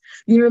Denny's.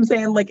 You know what I'm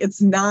saying? Like,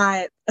 it's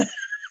not,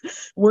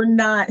 we're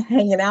not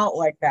hanging out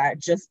like that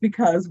just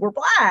because we're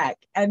Black.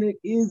 And it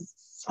is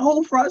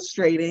so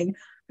frustrating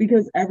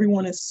because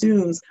everyone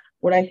assumes.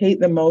 What I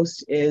hate the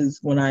most is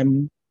when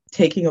I'm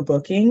taking a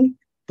booking,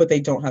 but they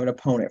don't have an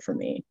opponent for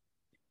me,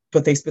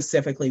 but they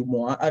specifically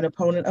want an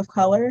opponent of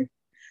color.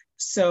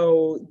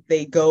 So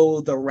they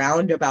go the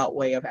roundabout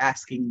way of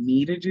asking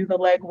me to do the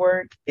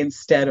legwork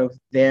instead of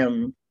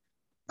them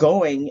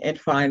going and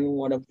finding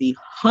one of the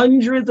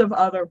hundreds of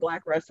other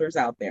Black wrestlers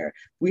out there.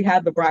 We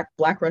had the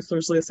Black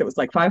wrestlers list. It was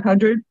like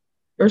 500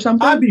 or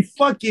something. I'd be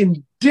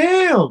fucking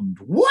damned.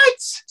 What?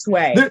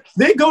 Sway.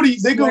 They go to you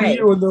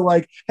and they're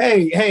like,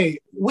 hey,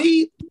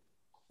 we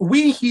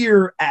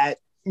here at,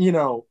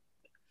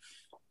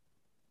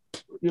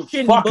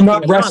 Fuck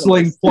Nut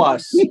Wrestling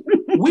Plus.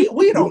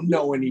 we don't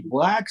know any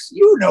Blacks.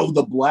 You know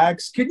the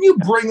Blacks. Can you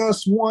bring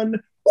us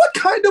one? What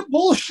kind of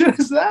bullshit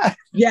is that?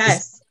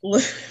 Yes.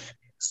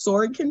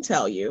 Sword can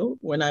tell you,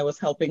 when I was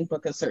helping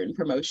book a certain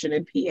promotion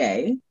in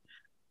PA,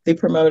 the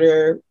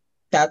promoter,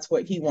 that's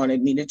what he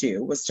wanted me to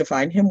do, was to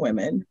find him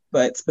women,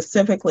 but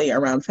specifically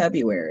around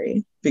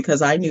February,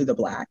 because I knew the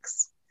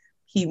Blacks,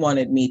 he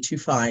wanted me to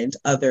find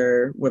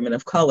other women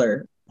of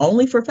color,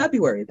 only for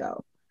February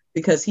though,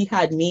 because he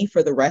had me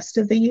for the rest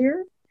of the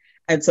year.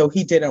 And so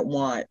he didn't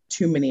want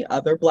too many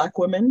other Black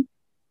women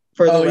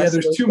for the rest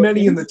there's of too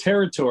many in the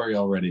territory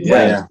already.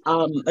 Yeah.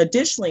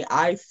 Additionally,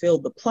 I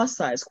filled the plus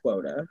size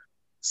quota,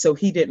 so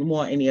he didn't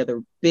want any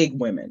other big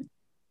women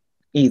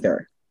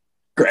either.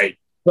 Great.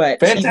 But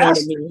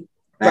fantastic. He wanted me,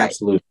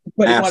 Absolutely.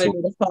 But he wanted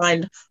me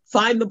to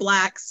find the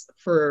Blacks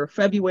for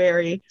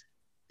February.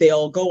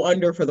 They'll go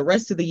under for the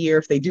rest of the year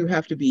if they do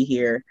have to be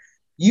here.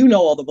 You know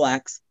all the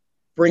Blacks,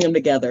 bring them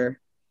together.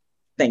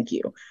 Thank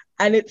you.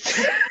 And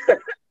it's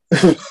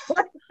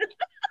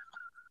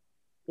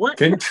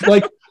what?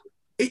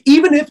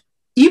 Even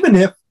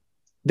if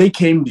they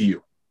came to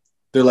you,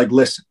 they're like,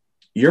 listen,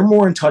 you're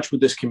more in touch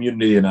with this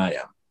community than I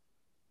am.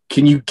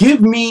 Can you give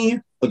me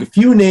like a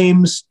few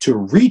names to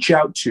reach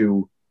out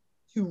to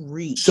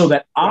so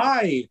that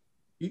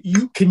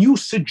can you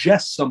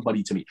suggest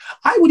somebody to me?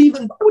 I would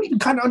even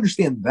kind of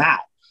understand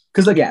that.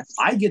 Because yes.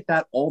 I get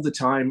that all the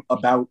time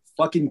about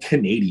fucking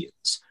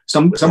Canadians.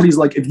 Somebody's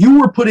like, if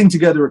you were putting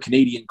together a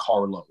Canadian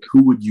carload,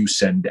 who would you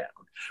send down?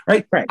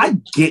 Right? I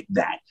get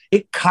that.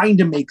 It kind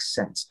of makes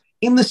sense.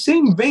 In the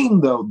same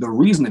vein, though, the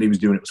reason that he was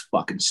doing it was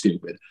fucking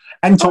stupid.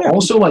 And to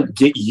also like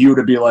get you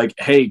to be like,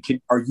 hey,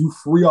 are you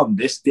free on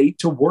this date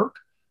to work?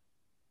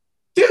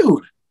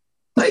 Dude,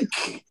 like,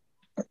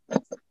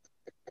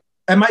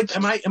 am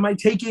I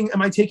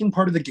taking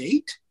part of the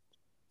gate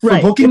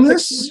for booking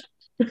this?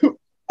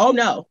 Oh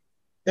no.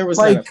 There was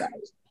none of that.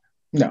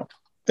 No,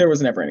 there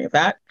was never any of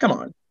that. Come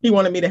on. He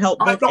wanted me to help.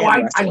 I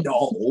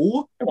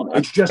know.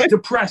 It's just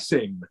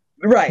depressing.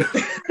 Right.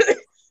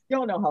 You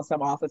don't know how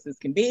some offices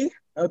can be,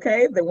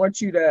 okay? They want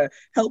you to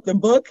help them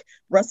book,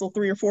 wrestle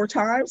 3 or 4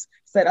 times,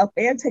 set up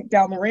and take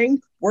down the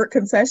ring, work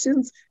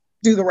concessions,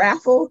 do the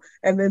raffle,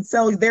 and then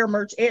sell their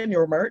merch and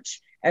your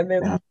merch. And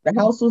then the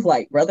house was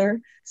light,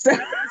 brother. So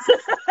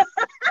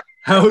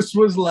house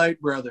was light,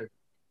 brother.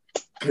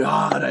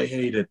 God, I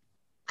hate it.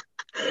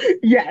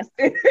 Yes.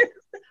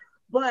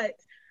 But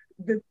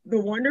the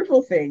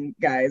wonderful thing,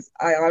 guys,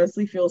 I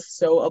honestly feel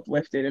so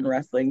uplifted in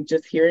wrestling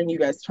just hearing you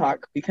guys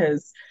talk,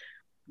 because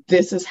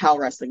this is how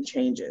wrestling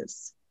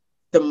changes.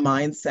 The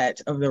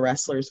mindset of the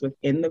wrestlers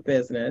within the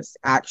business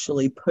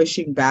actually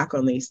pushing back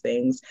on these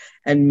things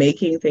and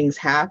making things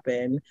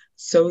happen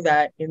so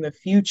that in the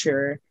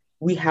future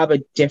we have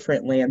a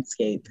different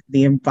landscape.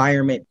 The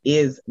environment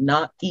is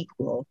not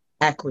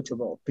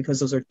equitable, because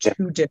those are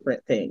two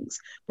different things.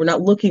 We're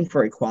not looking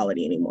for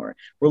equality anymore.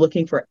 We're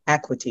looking for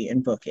equity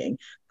in booking.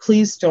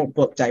 Please don't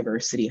book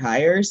diversity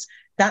hires.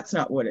 That's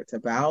not what it's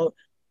about.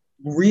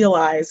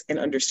 realize and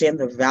understand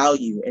the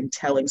value in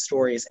telling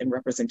stories and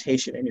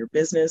representation in your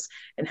business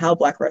and how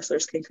Black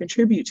wrestlers can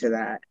contribute to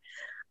that.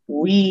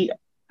 We,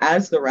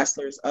 as the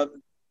wrestlers of,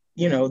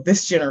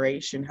 this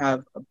generation,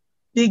 have a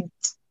big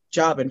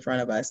job in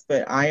front of us,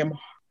 but I am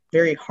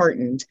very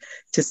heartened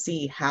to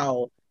see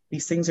how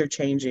these things are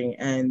changing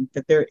and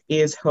that there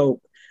is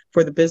hope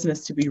for the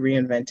business to be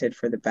reinvented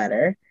for the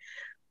better.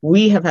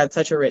 We have had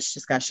such a rich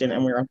discussion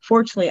and we're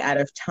unfortunately out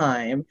of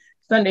time.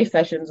 Sunday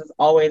Sessions is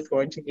always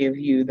going to give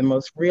you the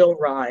most real,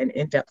 raw, and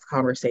in-depth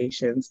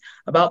conversations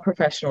about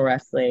professional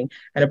wrestling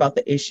and about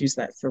the issues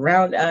that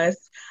surround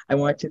us. I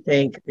want to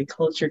thank the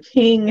Culture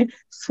King,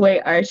 Sway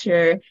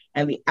Archer,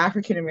 and the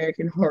African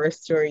American Horror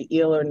Story,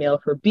 Eel O'Neill,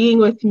 for being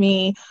with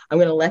me. I'm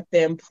going to let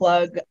them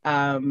plug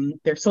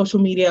their social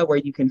media, where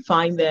you can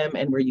find them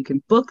and where you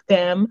can book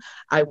them.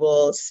 I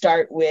will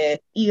start with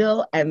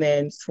Eel, and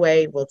then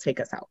Sway will take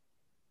us out.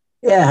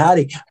 Yeah,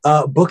 howdy.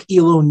 Book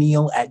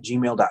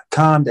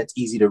eloneal@gmail.com. That's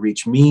easy to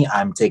reach me.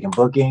 I'm taking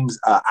bookings.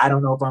 I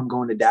don't know if I'm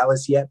going to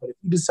Dallas yet, but if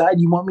you decide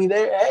you want me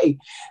there, hey,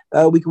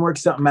 we can work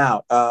something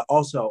out.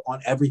 Also,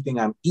 on everything,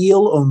 I'm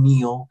Eel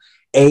O'Neill,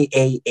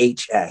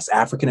 AAHS,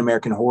 African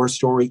American Horror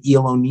Story,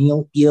 Eel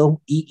O'Neill,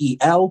 Eel,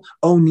 EEL,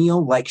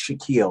 O'Neill, like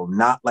Shaquille,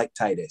 not like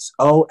Titus,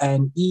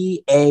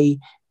 Oneal,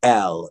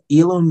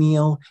 Eel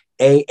O'Neill,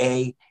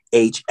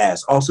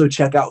 AAHS. Also,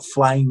 check out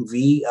Flying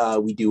V.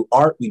 We do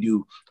art, we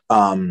do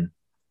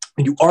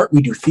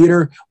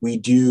theater, we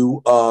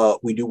do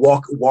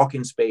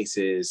walk-in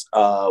spaces,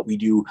 we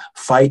do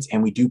fights,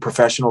 and we do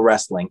professional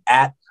wrestling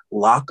at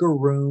Locker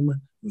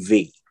Room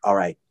V. All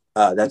right,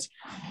 that's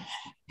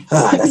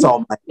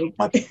all. My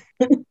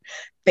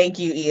Thank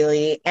you,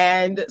 Ely.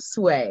 And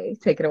Sway,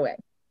 take it away.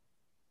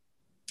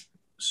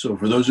 So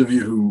for those of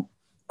you who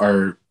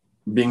are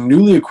being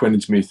newly acquainted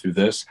to me through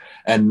this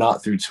and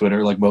not through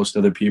Twitter like most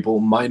other people,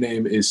 my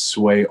name is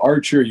Sway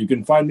Archer. You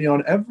can find me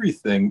on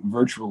everything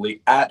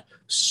virtually at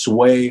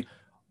Sway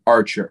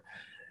Archer.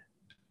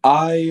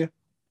 I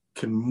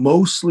can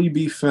mostly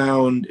be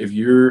found, if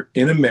you're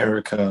in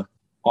America,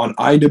 on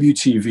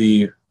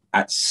IWTV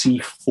at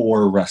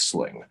C4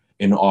 Wrestling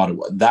in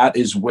Ottawa. That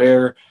is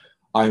where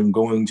I'm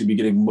going to be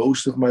getting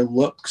most of my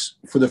looks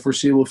for the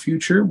foreseeable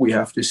future. We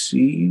have to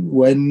see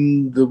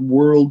when the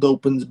world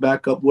opens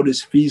back up what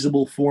is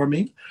feasible for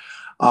me.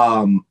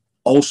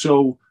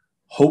 Also,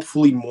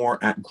 hopefully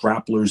more at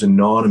Grapplers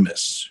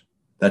Anonymous.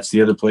 That's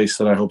the other place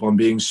that I hope I'm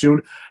being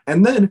soon.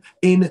 And then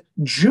in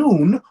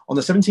June, on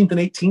the 17th and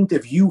 18th,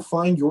 if you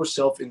find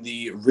yourself in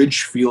the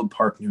Ridgefield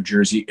Park, New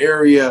Jersey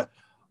area,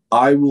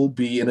 I will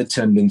be in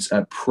attendance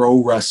at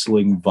Pro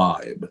Wrestling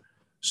Vibe.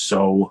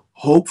 So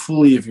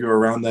hopefully if you're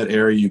around that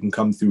area, you can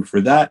come through for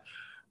that.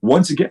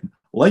 Once again,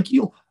 like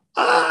you,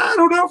 I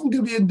don't know if I'm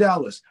going to be in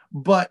Dallas,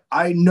 but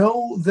I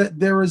know that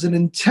there is an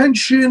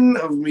intention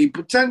of me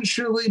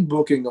potentially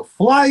booking a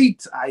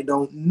flight. I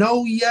don't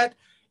know yet.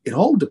 It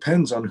all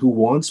depends on who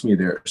wants me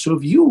there. So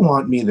if you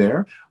want me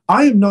there,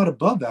 I am not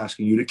above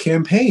asking you to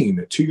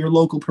campaign to your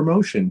local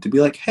promotion to be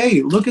like,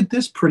 hey, look at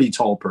this pretty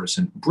tall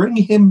person. Bring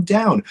him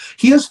down.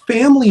 He has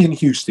family in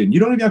Houston. You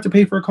don't even have to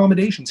pay for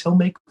accommodations. He'll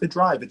make the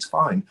drive. It's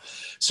fine.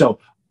 So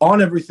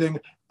on everything,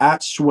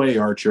 at Sway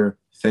Archer,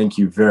 thank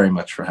you very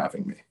much for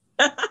having me.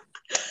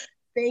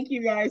 Thank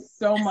you guys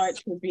so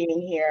much for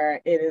being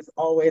here. It is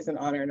always an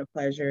honor and a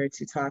pleasure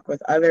to talk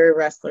with other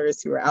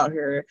wrestlers who are out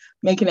here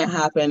making it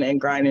happen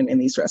and grinding in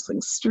these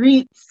wrestling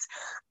streets.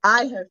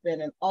 I have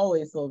been and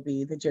always will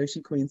be the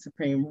Joshi Queen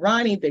Supreme,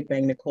 Roni Big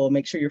Bang Nicole.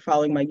 Make sure you're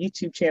following my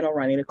YouTube channel,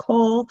 Roni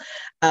Nicole.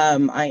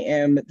 I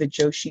am the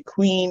Joshi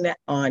Queen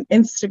on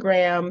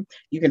Instagram.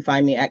 You can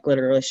find me at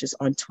Glitterlicious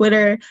on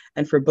Twitter.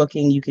 And for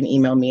booking, you can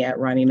email me at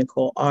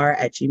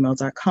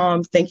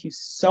RoniNicoleR@gmail.com. Thank you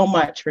so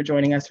much for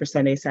joining us for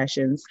Sunday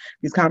Sessions.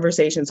 These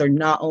conversations are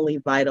not only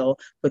vital,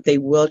 but they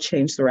will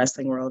change the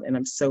wrestling world. And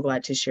I'm so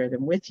glad to share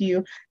them with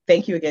you.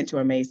 Thank you again to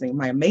my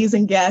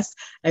amazing guests,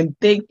 and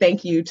big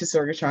thank you to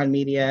Sorgatron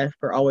Media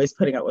for always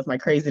putting up with my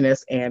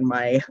craziness and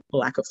my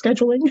lack of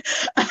scheduling.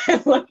 I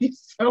love you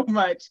so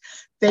much.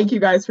 Thank you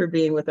guys for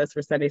being with us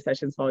for Sunday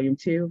Sessions Volume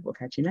 2. We'll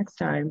catch you next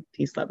time.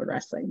 Peace, love, and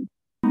wrestling.